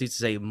rises to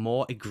say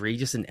more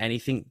egregious than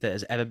anything that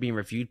has ever been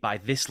reviewed by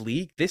this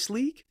league.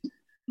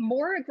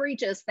 More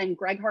egregious than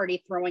Greg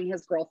Hardy throwing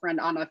his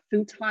girlfriend on a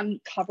futon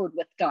covered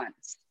with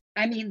guns.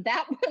 I mean,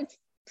 that was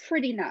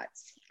pretty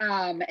nuts.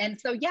 And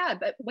so, yeah,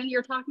 but when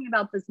you're talking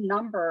about this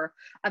number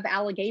of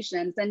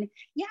allegations, and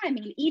yeah, I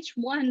mean, each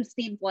one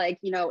seems like,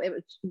 you know, it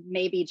was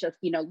maybe just,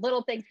 you know,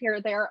 little things here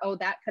or there. Oh,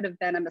 that could have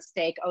been a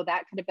mistake. Oh,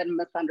 that could have been a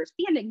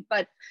misunderstanding.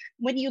 But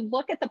when you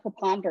look at the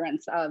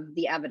preponderance of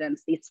the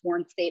evidence, these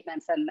sworn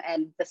statements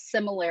and the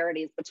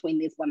similarities between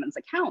these women's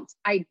accounts,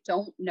 I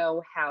don't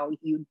know how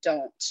you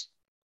don't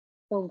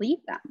believe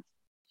them.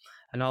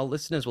 And our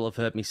listeners will have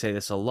heard me say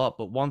this a lot,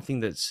 but one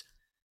thing that's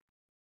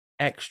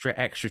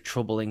extra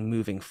troubling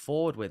moving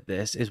forward with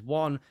this is,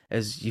 one,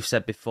 as you've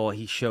said before,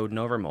 he showed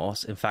no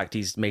remorse. In fact,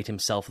 he's made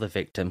himself the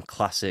victim.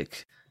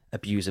 Classic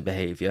abuser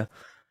behavior.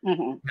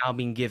 Now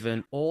being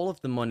given all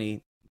of the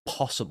money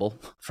possible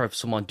for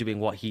someone doing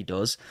what he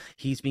does.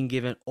 He's been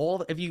given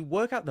if you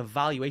work out the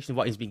valuation of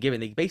what he's been given,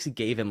 they basically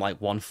gave him like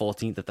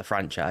 1/14 of the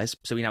franchise.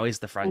 So he now is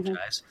the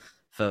franchise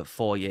for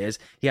 4 years.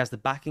 He has the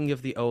backing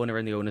of the owner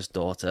and the owner's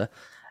daughter.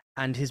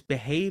 And his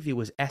behavior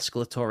was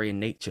escalatory in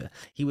nature.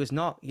 He was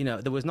not, you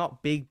know, there was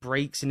not big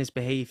breaks in his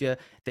behavior.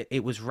 That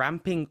it was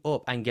ramping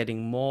up and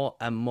getting more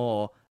and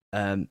more.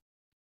 I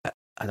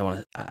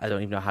don't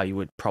even know how you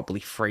would properly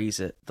phrase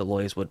it. The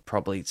lawyers would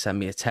probably send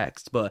me a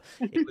text, but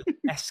it was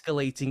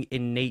escalating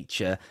in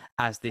nature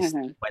as this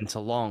went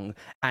along.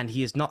 And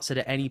he has not said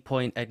at any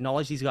point,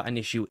 acknowledged he's got an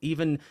issue,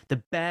 even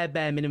the bare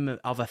minimum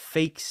of a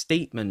fake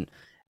statement.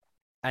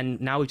 And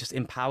now we just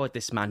empowered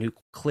this man who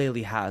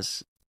clearly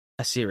has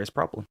a serious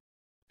problem.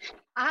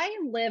 I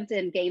lived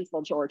in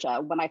Gainesville,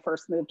 Georgia when I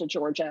first moved to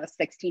Georgia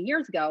 16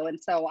 years ago.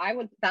 And so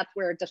that's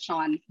where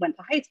Deshaun went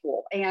to high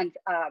school. And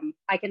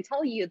I can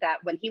tell you that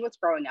when he was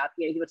growing up,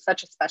 you know, he was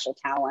such a special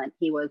talent.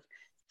 He was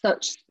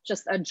such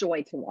just a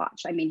joy to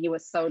watch. I mean, he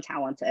was so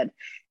talented,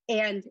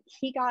 and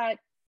he got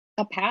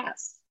a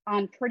pass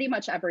on pretty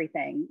much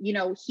everything. You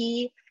know,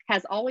 he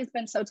has always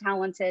been so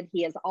talented.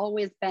 He has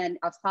always been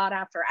a sought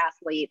after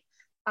athlete.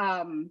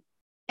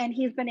 And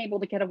he's been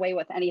able to get away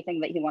with anything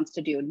that he wants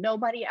to do.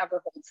 Nobody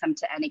ever holds him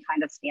to any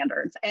kind of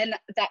standards. And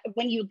that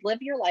when you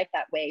live your life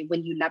that way,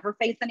 when you never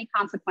face any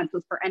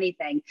consequences for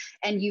anything,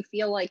 and you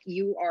feel like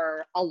you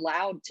are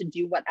allowed to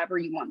do whatever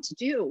you want to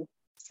do,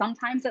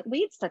 sometimes it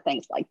leads to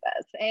things like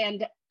this.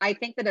 And I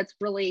think that it's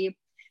really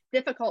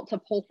difficult to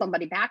pull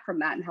somebody back from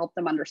that and help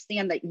them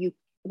understand that you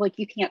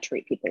can't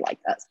treat people like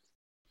this.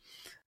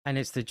 And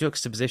it's the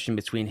juxtaposition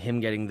between him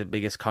getting the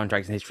biggest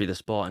contract in the history of the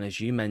sport. And as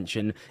you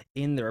mentioned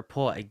in the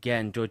report,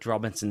 again, Judge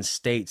Robinson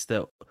states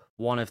that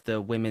one of the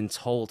women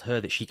told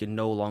her that she could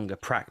no longer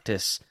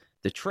practice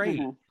the trade.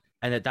 Mm-hmm.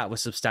 And that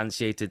was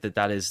substantiated,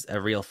 that is a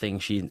real thing.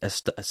 She,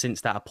 since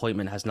that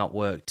appointment, has not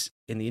worked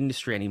in the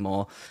industry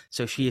anymore.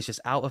 So she is just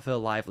out of her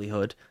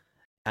livelihood,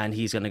 and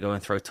he's going to go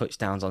and throw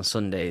touchdowns on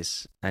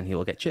Sundays, and he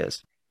will get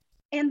cheers.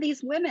 And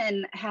these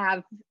women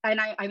have,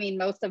 and I mean,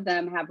 most of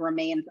them have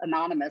remained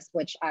anonymous,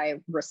 which I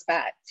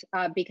respect,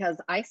 because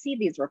I see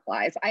these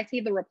replies. I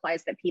see the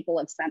replies that people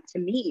have sent to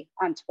me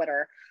on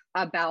Twitter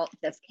about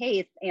this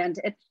case, and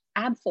it's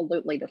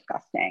absolutely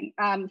disgusting.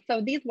 So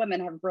these women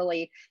have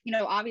really, you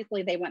know,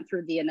 obviously they went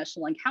through the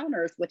initial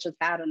encounters, which is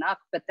bad enough,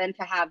 but then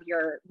to have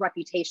your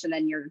reputation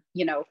and your,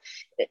 you know,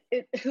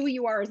 who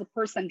you are as a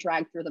person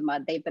dragged through the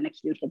mud. They've been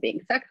accused of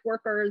being sex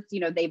workers. You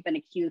know, they've been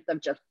accused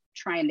of just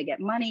trying to get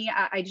money.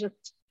 I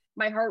just,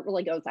 my heart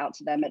really goes out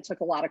to them. It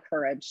took a lot of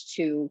courage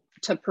to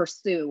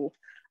pursue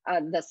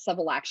the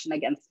civil action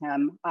against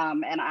him.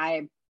 And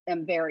I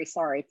am very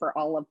sorry for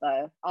all of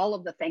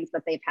the things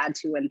that they've had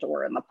to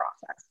endure in the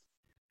process.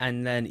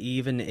 And then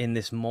even in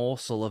this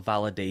morsel of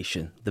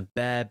validation, the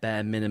bare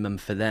minimum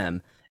for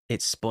them,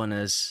 it's spun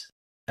as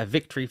a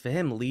victory for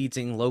him,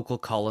 leading local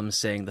columns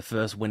saying the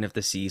first win of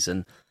the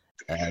season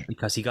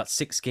because he got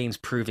 6 games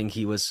proving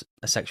he was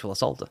a sexual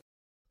assaulter.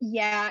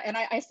 Yeah, and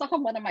I saw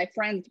one of my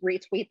friends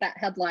retweet that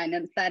headline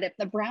and said, if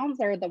the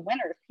Browns are the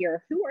winners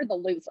here, who are the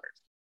losers?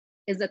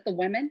 Is it the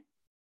women?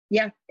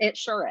 Yeah, it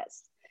sure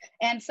is.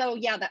 And so,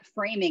 yeah, that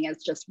framing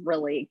is just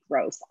really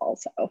gross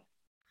also.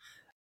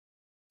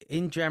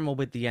 In general,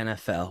 with the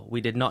NFL, we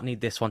did not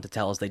need this one to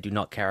tell us they do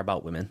not care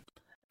about women.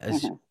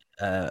 As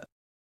I'm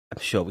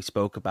sure we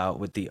spoke about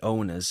with the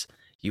owners,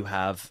 you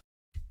have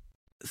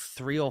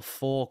 3 or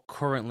 4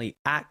 currently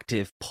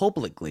active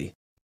publicly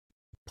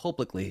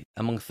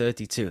among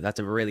 32. That's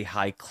a really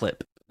high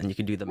clip, and you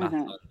can do the math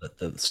on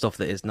the stuff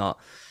that is not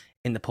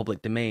in the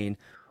public domain.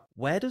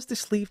 Where does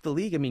this leave the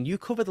league? I mean, you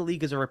cover the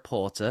league as a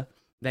reporter,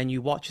 then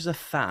you watch as a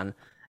fan,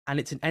 and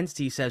it's an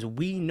entity that says,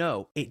 we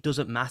know it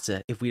doesn't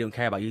matter if we don't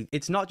care about you.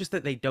 It's not just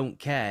that they don't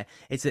care,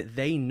 it's that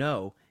they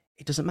know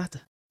it doesn't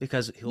matter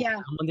because he'll be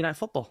on Monday Night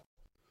Football.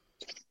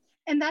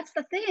 And that's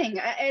the thing.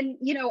 And,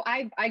 you know,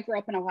 I grew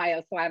up in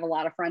Ohio, so I have a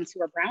lot of friends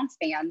who are Browns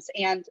fans,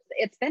 and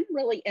it's been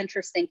really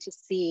interesting to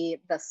see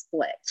the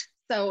split.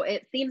 So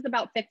it seems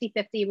about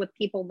 50-50 with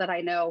people that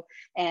I know,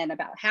 and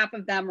about half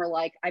of them are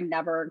like, I'm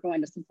never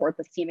going to support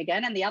this team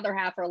again. And the other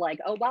half are like,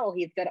 oh, well,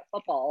 he's good at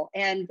football.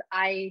 And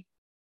I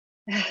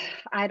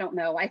don't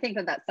know. I think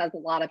that says a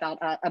lot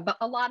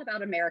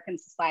about American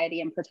society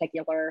in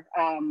particular.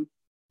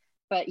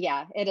 But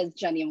yeah, it is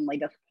genuinely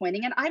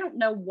disappointing. And I don't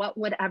know what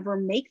would ever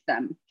make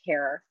them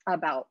care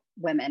about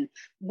women.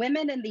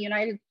 Women in the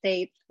United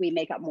States, we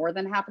make up more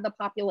than half of the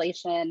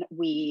population.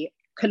 We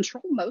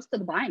control most of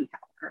the buying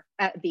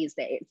power these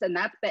days. And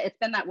it's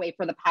been that way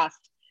for the past,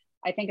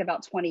 I think,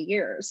 about 20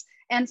 years.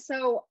 And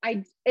so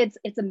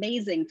it's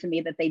amazing to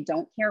me that they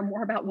don't care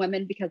more about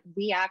women, because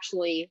we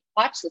actually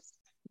watch this.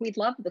 We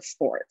love the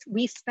sport.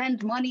 We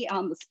spend money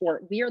on the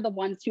sport. We are the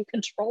ones who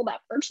control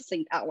that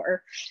purchasing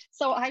power.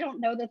 So I don't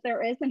know that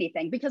there is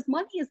anything, because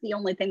money is the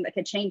only thing that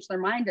could change their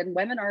mind. And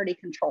women already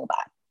control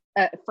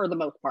that for the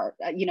most part,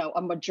 you know,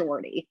 a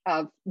majority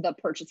of the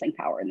purchasing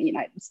power in the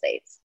United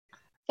States.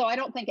 So I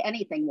don't think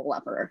anything will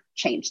ever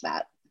change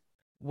that.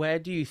 Where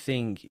do you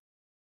think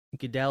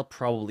Goodell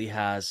probably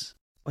has,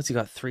 what's he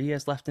got, 3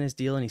 years left in his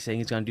deal, and he's saying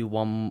he's going to do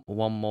one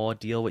more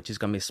deal, which is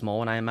going to be a small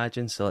one, I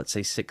imagine. So let's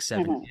say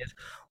 6-7 years.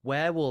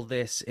 Where will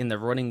this, in the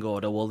running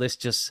order, will this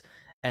just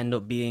end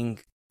up being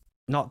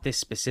not this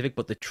specific,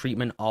 but the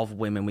treatment of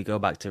women? We go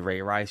back to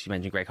Ray Rice, you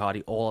mentioned Greg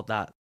Hardy, all of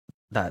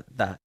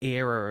that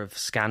era of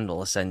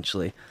scandal,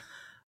 essentially.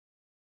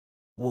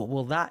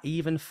 Will that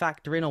even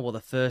factor in, or will the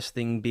first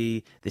thing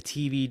be the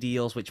TV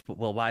deals, which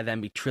will by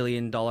then be $1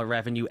 trillion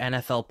revenue,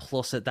 NFL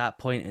Plus at that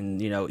point,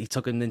 and, you know, he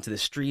took them into the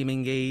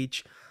streaming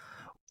age?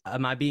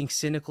 Am I being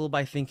cynical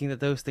by thinking that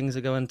those things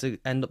are going to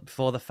end up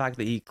before the fact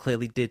that he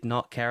clearly did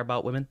not care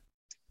about women?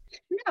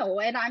 No,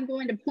 and I'm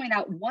going to point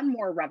out one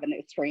more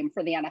revenue stream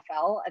for the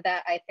NFL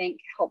that I think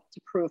helped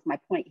to prove my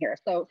point here.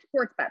 So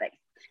sports betting.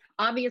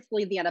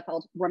 Obviously, the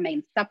NFL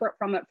remained separate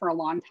from it for a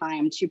long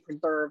time to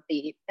preserve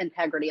the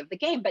integrity of the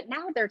game, but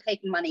now they're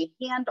taking money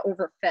hand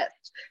over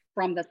fist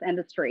from this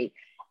industry.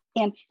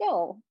 And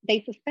still,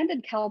 they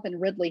suspended Calvin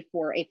Ridley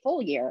for a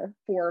full year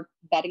for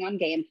betting on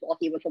games while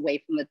he was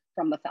away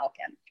from the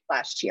Falcons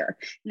last year.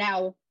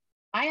 Now,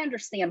 I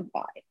understand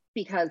why,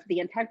 because the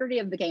integrity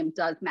of the game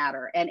does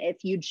matter. And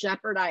if you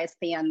jeopardize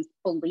fans'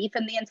 belief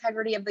in the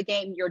integrity of the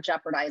game, you're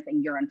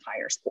jeopardizing your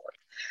entire sport.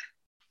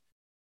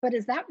 But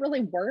is that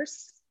really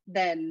worse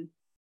than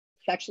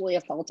sexually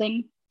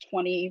assaulting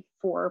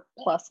 24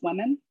 plus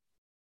women?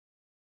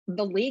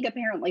 The league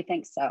apparently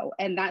thinks so,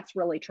 and that's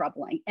really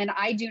troubling. And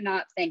I do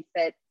not think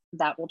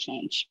that will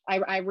change.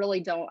 I really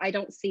don't. I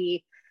don't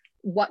see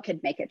what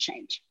could make it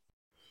change.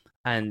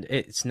 And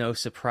it's no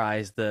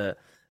surprise that,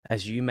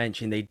 as you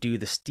mentioned, they do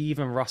the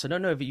Stephen Ross, I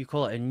don't know if you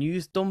call it a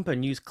news dump, a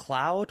news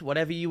cloud,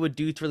 whatever you would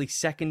do to really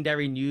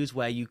secondary news,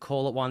 where you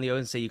call up one of the others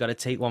and say, you got to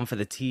take one for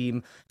the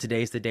team.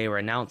 Today's the day we're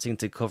announcing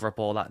to cover up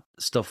all that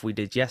stuff we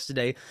did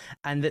yesterday.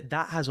 And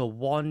that has a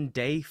 1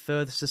 day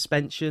further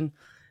suspension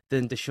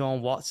than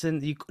Deshaun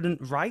Watson. You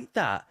couldn't write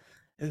that.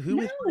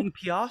 Who is playing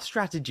PR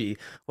strategy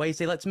where you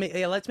say, let's make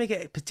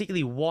it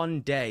particularly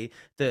 1 day,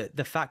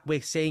 the fact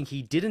we're saying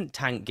he didn't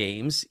tank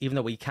games, even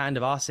though we kind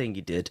of are saying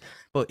he did.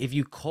 But if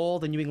you call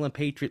the New England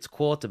Patriots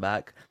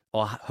quarterback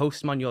or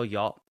host him on your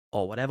yacht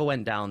or whatever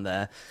went down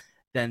there,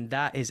 then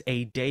that is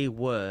a day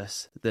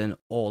worse than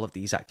all of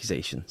these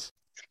accusations.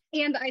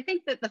 And I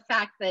think that the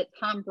fact that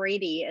Tom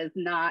Brady is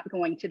not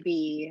going to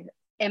be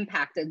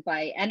impacted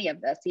by any of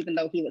this, even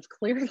though he was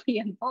clearly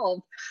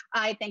involved,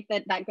 I think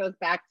that goes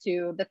back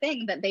to the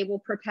thing that they will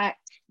protect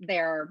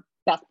their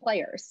best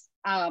players.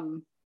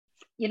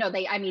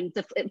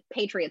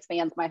 Patriots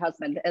fans, my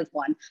husband is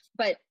one,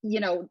 but,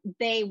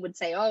 they would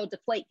say, oh,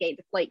 Deflategate.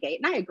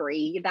 And I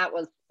agree, that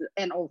was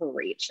an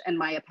overreach in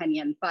my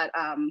opinion. But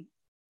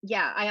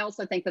I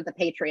also think that the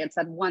Patriots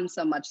had won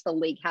so much, the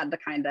league had to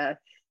kind of,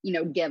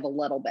 give a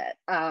little bit.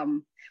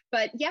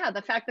 But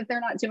the fact that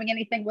they're not doing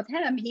anything with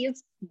him, he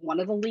is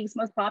one of the league's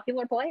most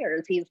popular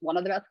players. He's one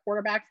of the best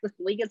quarterbacks this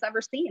league has ever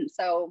seen.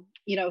 So,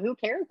 who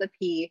cares if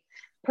he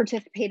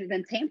participated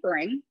in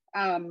tampering?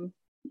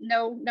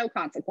 No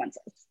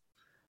consequences.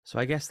 So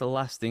I guess the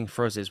last thing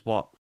for us is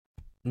what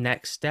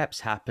next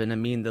steps happen. I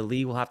mean, the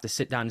league will have to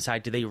sit down and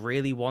decide, do they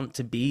really want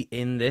to be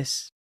in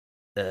this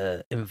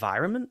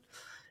environment?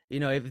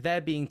 If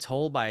they're being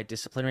told by a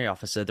disciplinary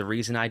officer, the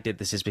reason I did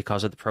this is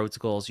because of the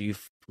protocols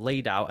you've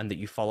laid out and that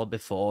you followed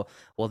before,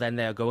 well, then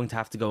they're going to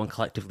have to go and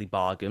collectively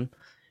bargain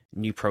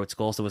new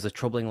protocols. There was a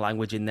troubling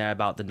language in there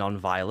about the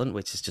non-violent,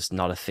 which is just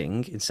not a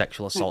thing in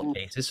sexual assault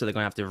cases. So they're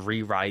going to have to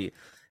rewrite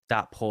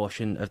that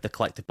portion of the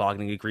collective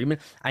bargaining agreement.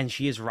 And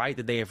she is right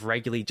that they have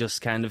regularly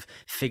just kind of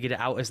figured it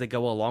out as they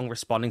go along,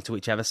 responding to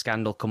whichever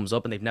scandal comes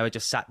up. And they've never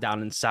just sat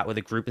down and sat with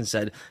a group and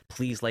said,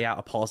 please lay out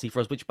a policy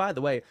for us, which, by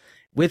the way,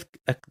 with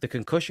the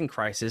concussion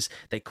crisis,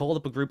 they called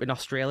up a group in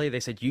Australia. They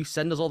said, you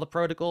send us all the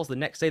protocols. The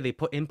next day they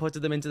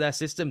inputted them into their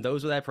system.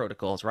 Those were their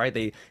protocols, right?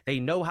 They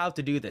know how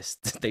to do this.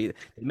 They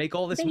make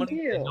all this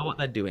money. They know what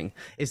they're doing.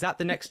 Is that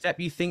the next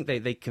step, you think?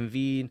 They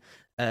convene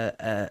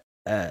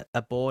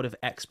a board of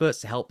experts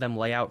to help them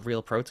lay out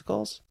real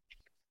protocols?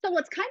 So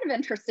what's kind of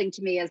interesting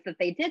to me is that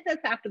they did this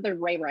after the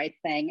Ray Rice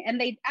thing, and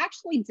they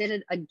actually did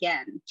it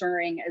again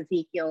during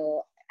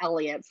Ezekiel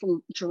Elliott's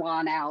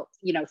drawn out,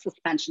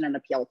 suspension and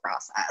appeal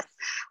process.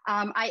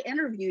 I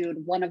interviewed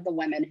one of the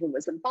women who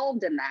was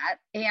involved in that,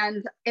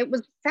 and it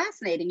was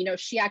fascinating.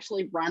 She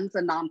actually runs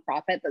a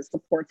nonprofit that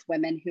supports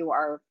women who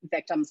are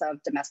victims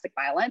of domestic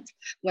violence,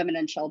 women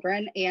and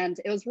children. And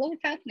it was really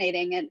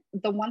fascinating. And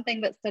the one thing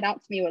that stood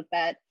out to me was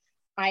that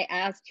I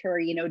asked her,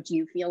 do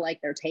you feel like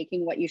they're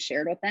taking what you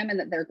shared with them and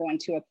that they're going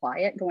to apply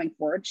it going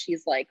forward?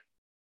 She's like,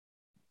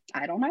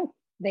 I don't know.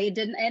 They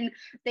didn't. And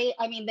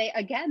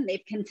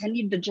they've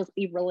continued to just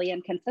be really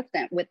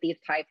inconsistent with these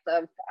types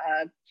of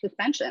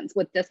suspensions,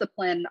 with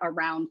discipline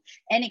around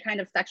any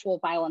kind of sexual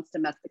violence,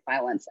 domestic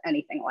violence,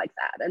 anything like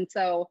that. And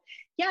so,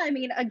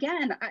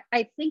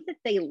 I think that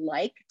they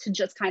like to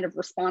just kind of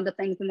respond to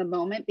things in the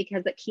moment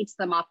because it keeps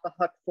them off the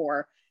hook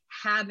for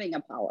having a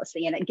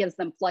policy, and it gives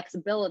them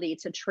flexibility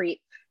to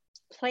treat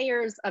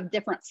players of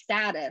different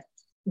status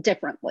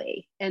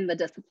differently in the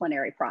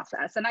disciplinary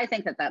process. And I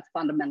think that that's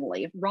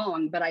fundamentally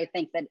wrong, but I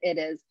think that it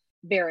is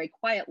very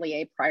quietly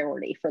a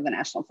priority for the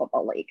National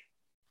Football League.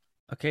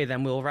 Okay,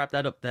 then we'll wrap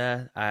that up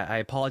there. I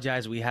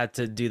apologize we had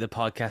to do the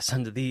podcast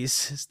under these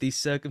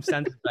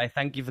circumstances, but I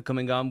thank you for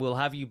coming on. We'll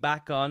have you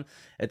back on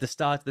at the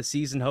start of the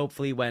season,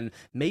 hopefully, when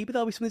maybe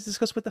there'll be something to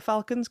discuss with the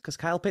Falcons, because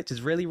Kyle Pitts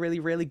is really, really,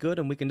 really good,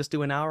 and we can just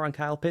do an hour on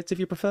Kyle Pitts if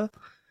you prefer.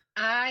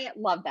 I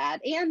love that.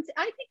 And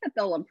I think that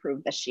they'll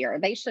improve this year.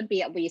 They should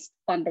be at least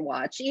fun to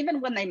watch. Even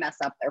when they mess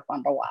up, they're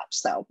fun to watch.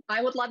 So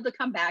I would love to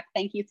come back.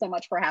 Thank you so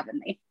much for having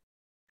me.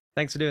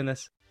 Thanks for doing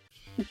this.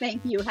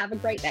 Thank you. Have a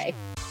great day.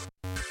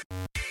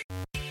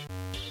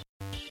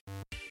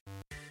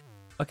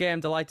 Okay,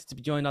 I'm delighted to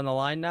be joined on the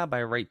line now by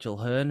Rachael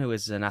Hearn, who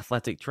is an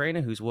athletic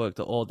trainer who's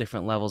worked at all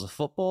different levels of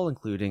football,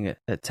 including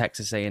at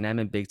Texas A&M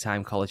in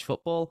big-time college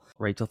football.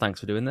 Rachael, thanks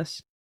for doing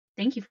this.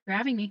 Thank you for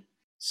having me.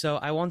 So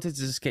I wanted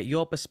to just get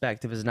your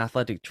perspective as an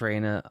athletic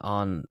trainer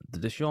on the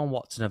Deshaun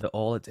Watson of it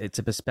all. It's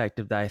a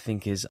perspective that I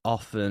think is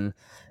often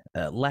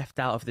left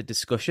out of the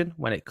discussion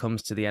when it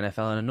comes to the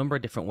NFL in a number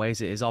of different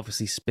ways. It is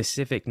obviously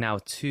specific now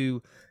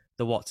to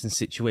the Watson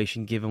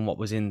situation, given what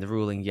was in the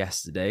ruling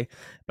yesterday.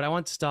 But I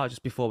want to start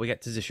just before we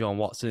get to Deshaun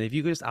Watson. If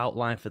you could just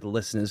outline for the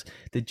listeners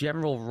the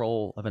general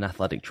role of an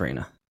athletic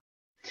trainer.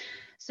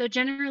 So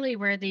generally,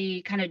 we're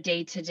the kind of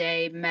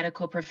day-to-day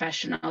medical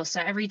professional. So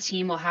every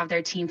team will have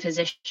their team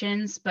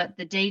physicians, but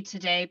the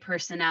day-to-day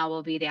personnel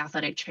will be the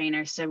athletic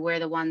trainer. So we're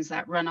the ones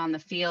that run on the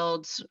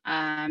field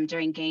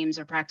during games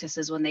or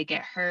practices when they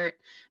get hurt.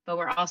 But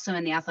we're also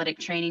in the athletic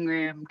training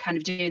room, kind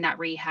of doing that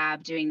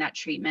rehab, doing that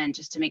treatment,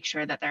 just to make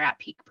sure that they're at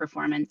peak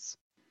performance.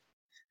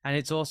 And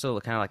it's also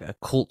kind of like a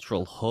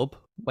cultural hub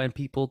when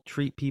people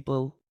treat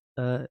people,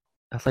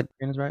 athletic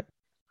trainers, right?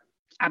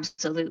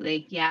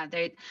 Absolutely. Yeah.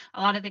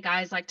 A lot of the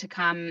guys like to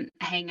come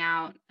hang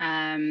out,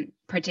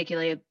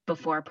 particularly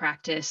before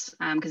practice,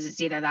 because it's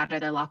either that or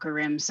their locker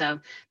room. So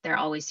there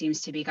always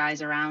seems to be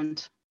guys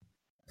around.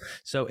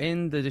 So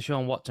in the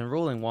Deshaun Watson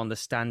ruling, one of the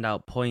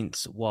standout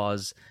points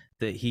was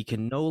that he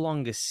can no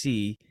longer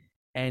see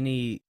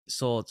any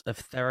sort of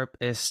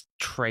therapist,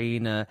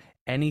 trainer,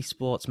 any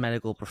sports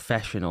medical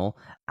professional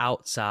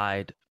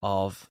outside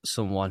of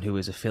someone who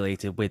is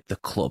affiliated with the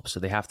club. So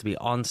they have to be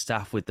on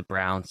staff with the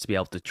Browns to be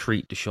able to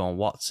treat Deshaun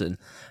Watson.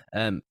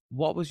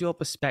 What was your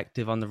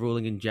perspective on the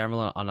ruling in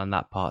general and on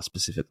that part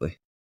specifically?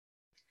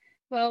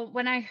 Well,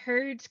 when I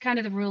heard kind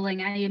of the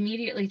ruling, I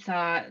immediately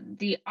thought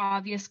the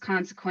obvious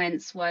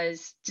consequence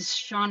was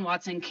Deshaun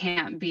Watson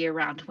can't be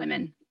around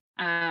women.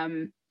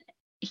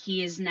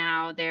 He is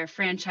now their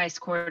franchise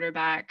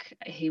quarterback.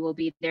 He will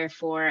be there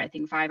for, I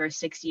think, 5 or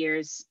 6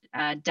 years,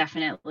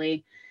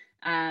 definitely.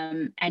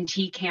 And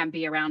he can't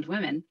be around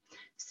women.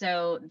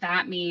 So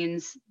that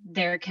means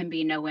there can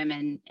be no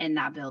women in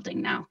that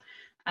building now.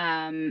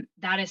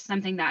 That is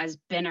something that has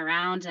been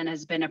around and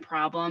has been a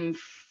problem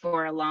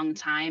for a long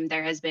time.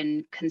 There has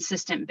been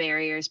consistent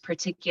barriers,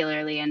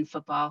 particularly in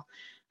football.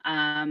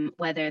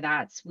 Whether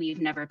that's we've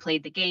never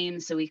played the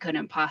game, so we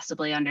couldn't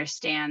possibly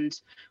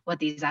understand what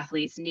these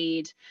athletes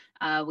need.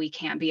 We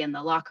can't be in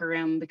the locker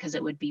room because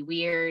it would be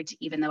weird,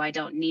 even though I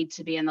don't need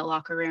to be in the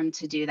locker room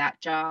to do that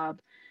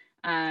job.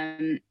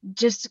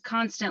 Just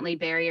constantly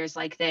barriers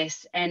like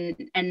this.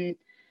 And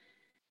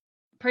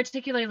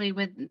particularly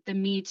with the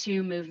Me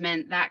Too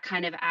movement, that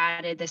kind of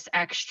added this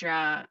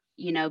extra,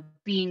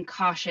 being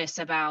cautious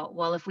about,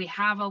 well, if we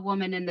have a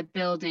woman in the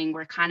building,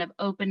 we're kind of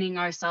opening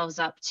ourselves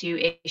up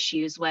to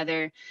issues,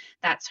 whether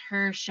that's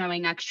her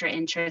showing extra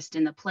interest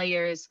in the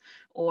players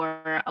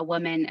or a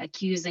woman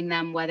accusing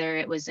them, whether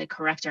it was a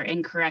correct or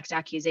incorrect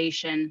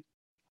accusation.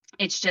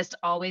 It's just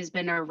always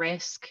been a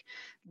risk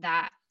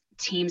that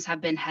teams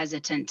have been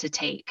hesitant to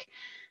take.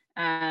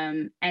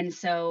 And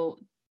so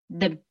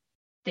the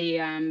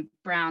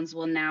Browns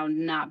will now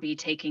not be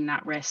taking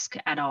that risk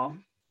at all.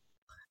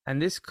 And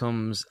this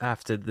comes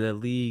after the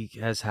league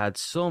has had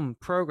some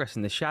progress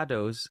in the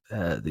shadows.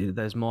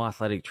 There's more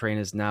athletic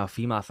trainers now,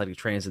 female athletic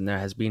trainers, than there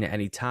has been at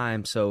any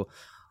time. So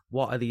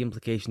what are the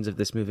implications of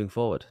this moving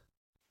forward?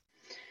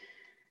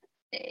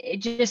 It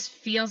just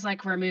feels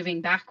like we're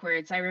moving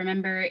backwards. I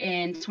remember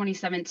in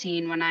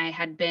 2017 when I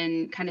had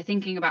been kind of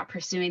thinking about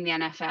pursuing the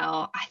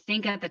NFL, I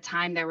think at the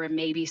time there were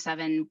maybe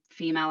 7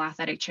 female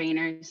athletic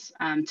trainers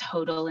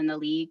total in the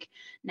league.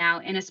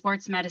 Now, in a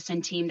sports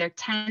medicine team, there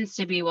tends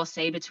to be, we'll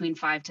say, between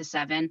 5 to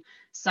 7.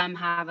 Some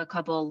have a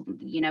couple,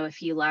 a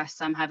few less,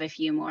 some have a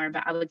few more,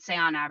 but I would say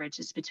on average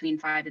it's between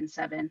 5 and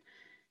 7.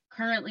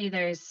 Currently,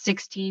 there's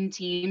 16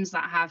 teams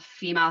that have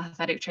female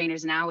athletic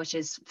trainers now, which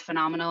is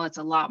phenomenal. It's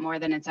a lot more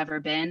than it's ever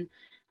been.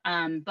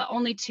 But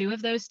only 2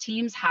 of those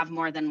teams have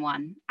more than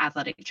one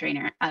athletic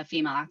trainer, a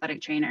female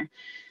athletic trainer.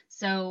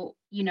 So,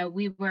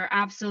 we were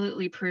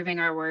absolutely proving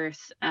our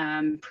worth,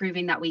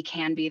 proving that we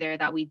can be there,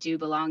 that we do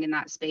belong in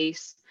that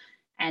space.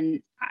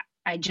 And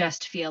I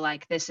just feel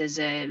like this is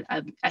a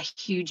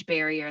huge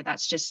barrier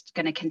that's just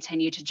going to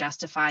continue to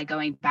justify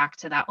going back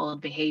to that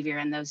old behavior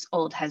and those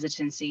old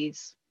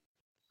hesitancies.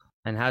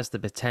 And has the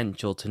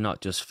potential to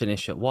not just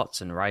finish at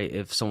Watson, right?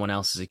 If someone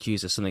else is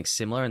accused of something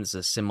similar and there's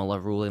a similar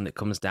ruling that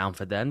comes down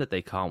for them that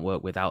they can't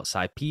work with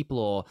outside people,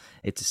 or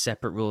it's a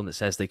separate ruling that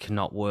says they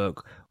cannot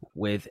work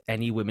with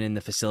any women in the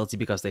facility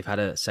because they've had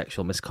a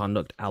sexual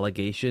misconduct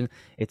allegation,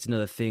 it's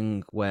another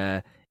thing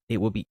where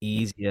it would be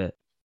easier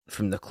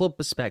from the club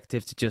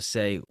perspective to just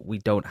say we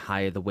don't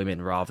hire the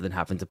women rather than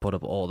having to put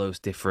up all those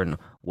different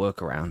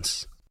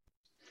workarounds.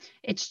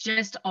 It's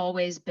just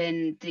always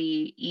been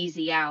the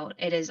easy out.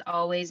 It has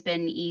always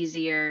been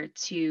easier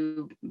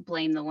to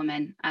blame the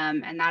woman.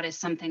 And that is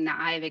something that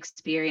I've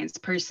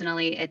experienced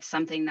personally. It's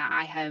something that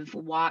I have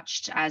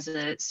watched as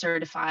a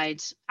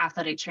certified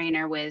athletic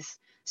trainer with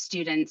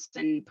students,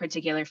 in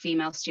particular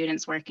female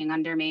students working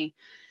under me.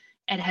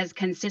 It has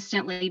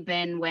consistently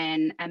been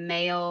when a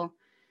male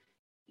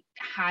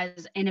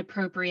has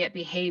inappropriate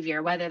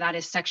behavior, whether that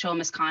is sexual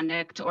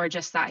misconduct or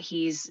just that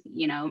he's,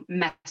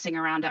 messing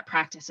around at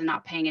practice and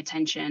not paying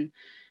attention.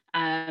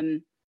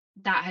 That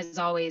has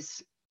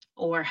always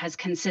or has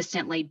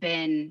consistently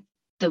been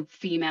the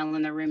female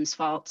in the room's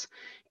fault.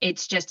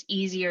 It's just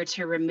easier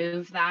to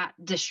remove that.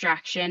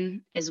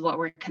 Distraction is what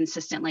we're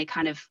consistently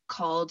kind of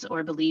called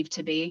or believed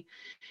to be.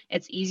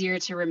 It's easier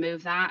to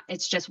remove that.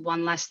 It's just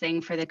one less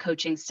thing for the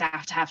coaching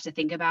staff to have to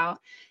think about.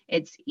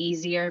 It's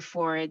easier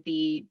for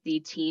the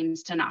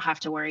teams to not have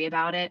to worry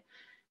about it.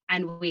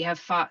 And we have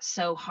fought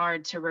so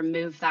hard to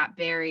remove that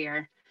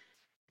barrier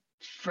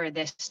for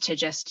this to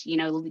just,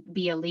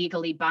 be a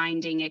legally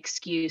binding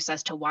excuse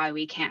as to why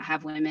we can't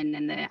have women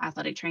in the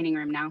athletic training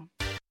room now.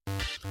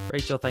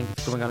 Rachael, thank you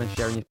for coming on and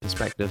sharing your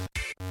perspective.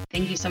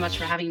 Thank you so much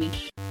for having me.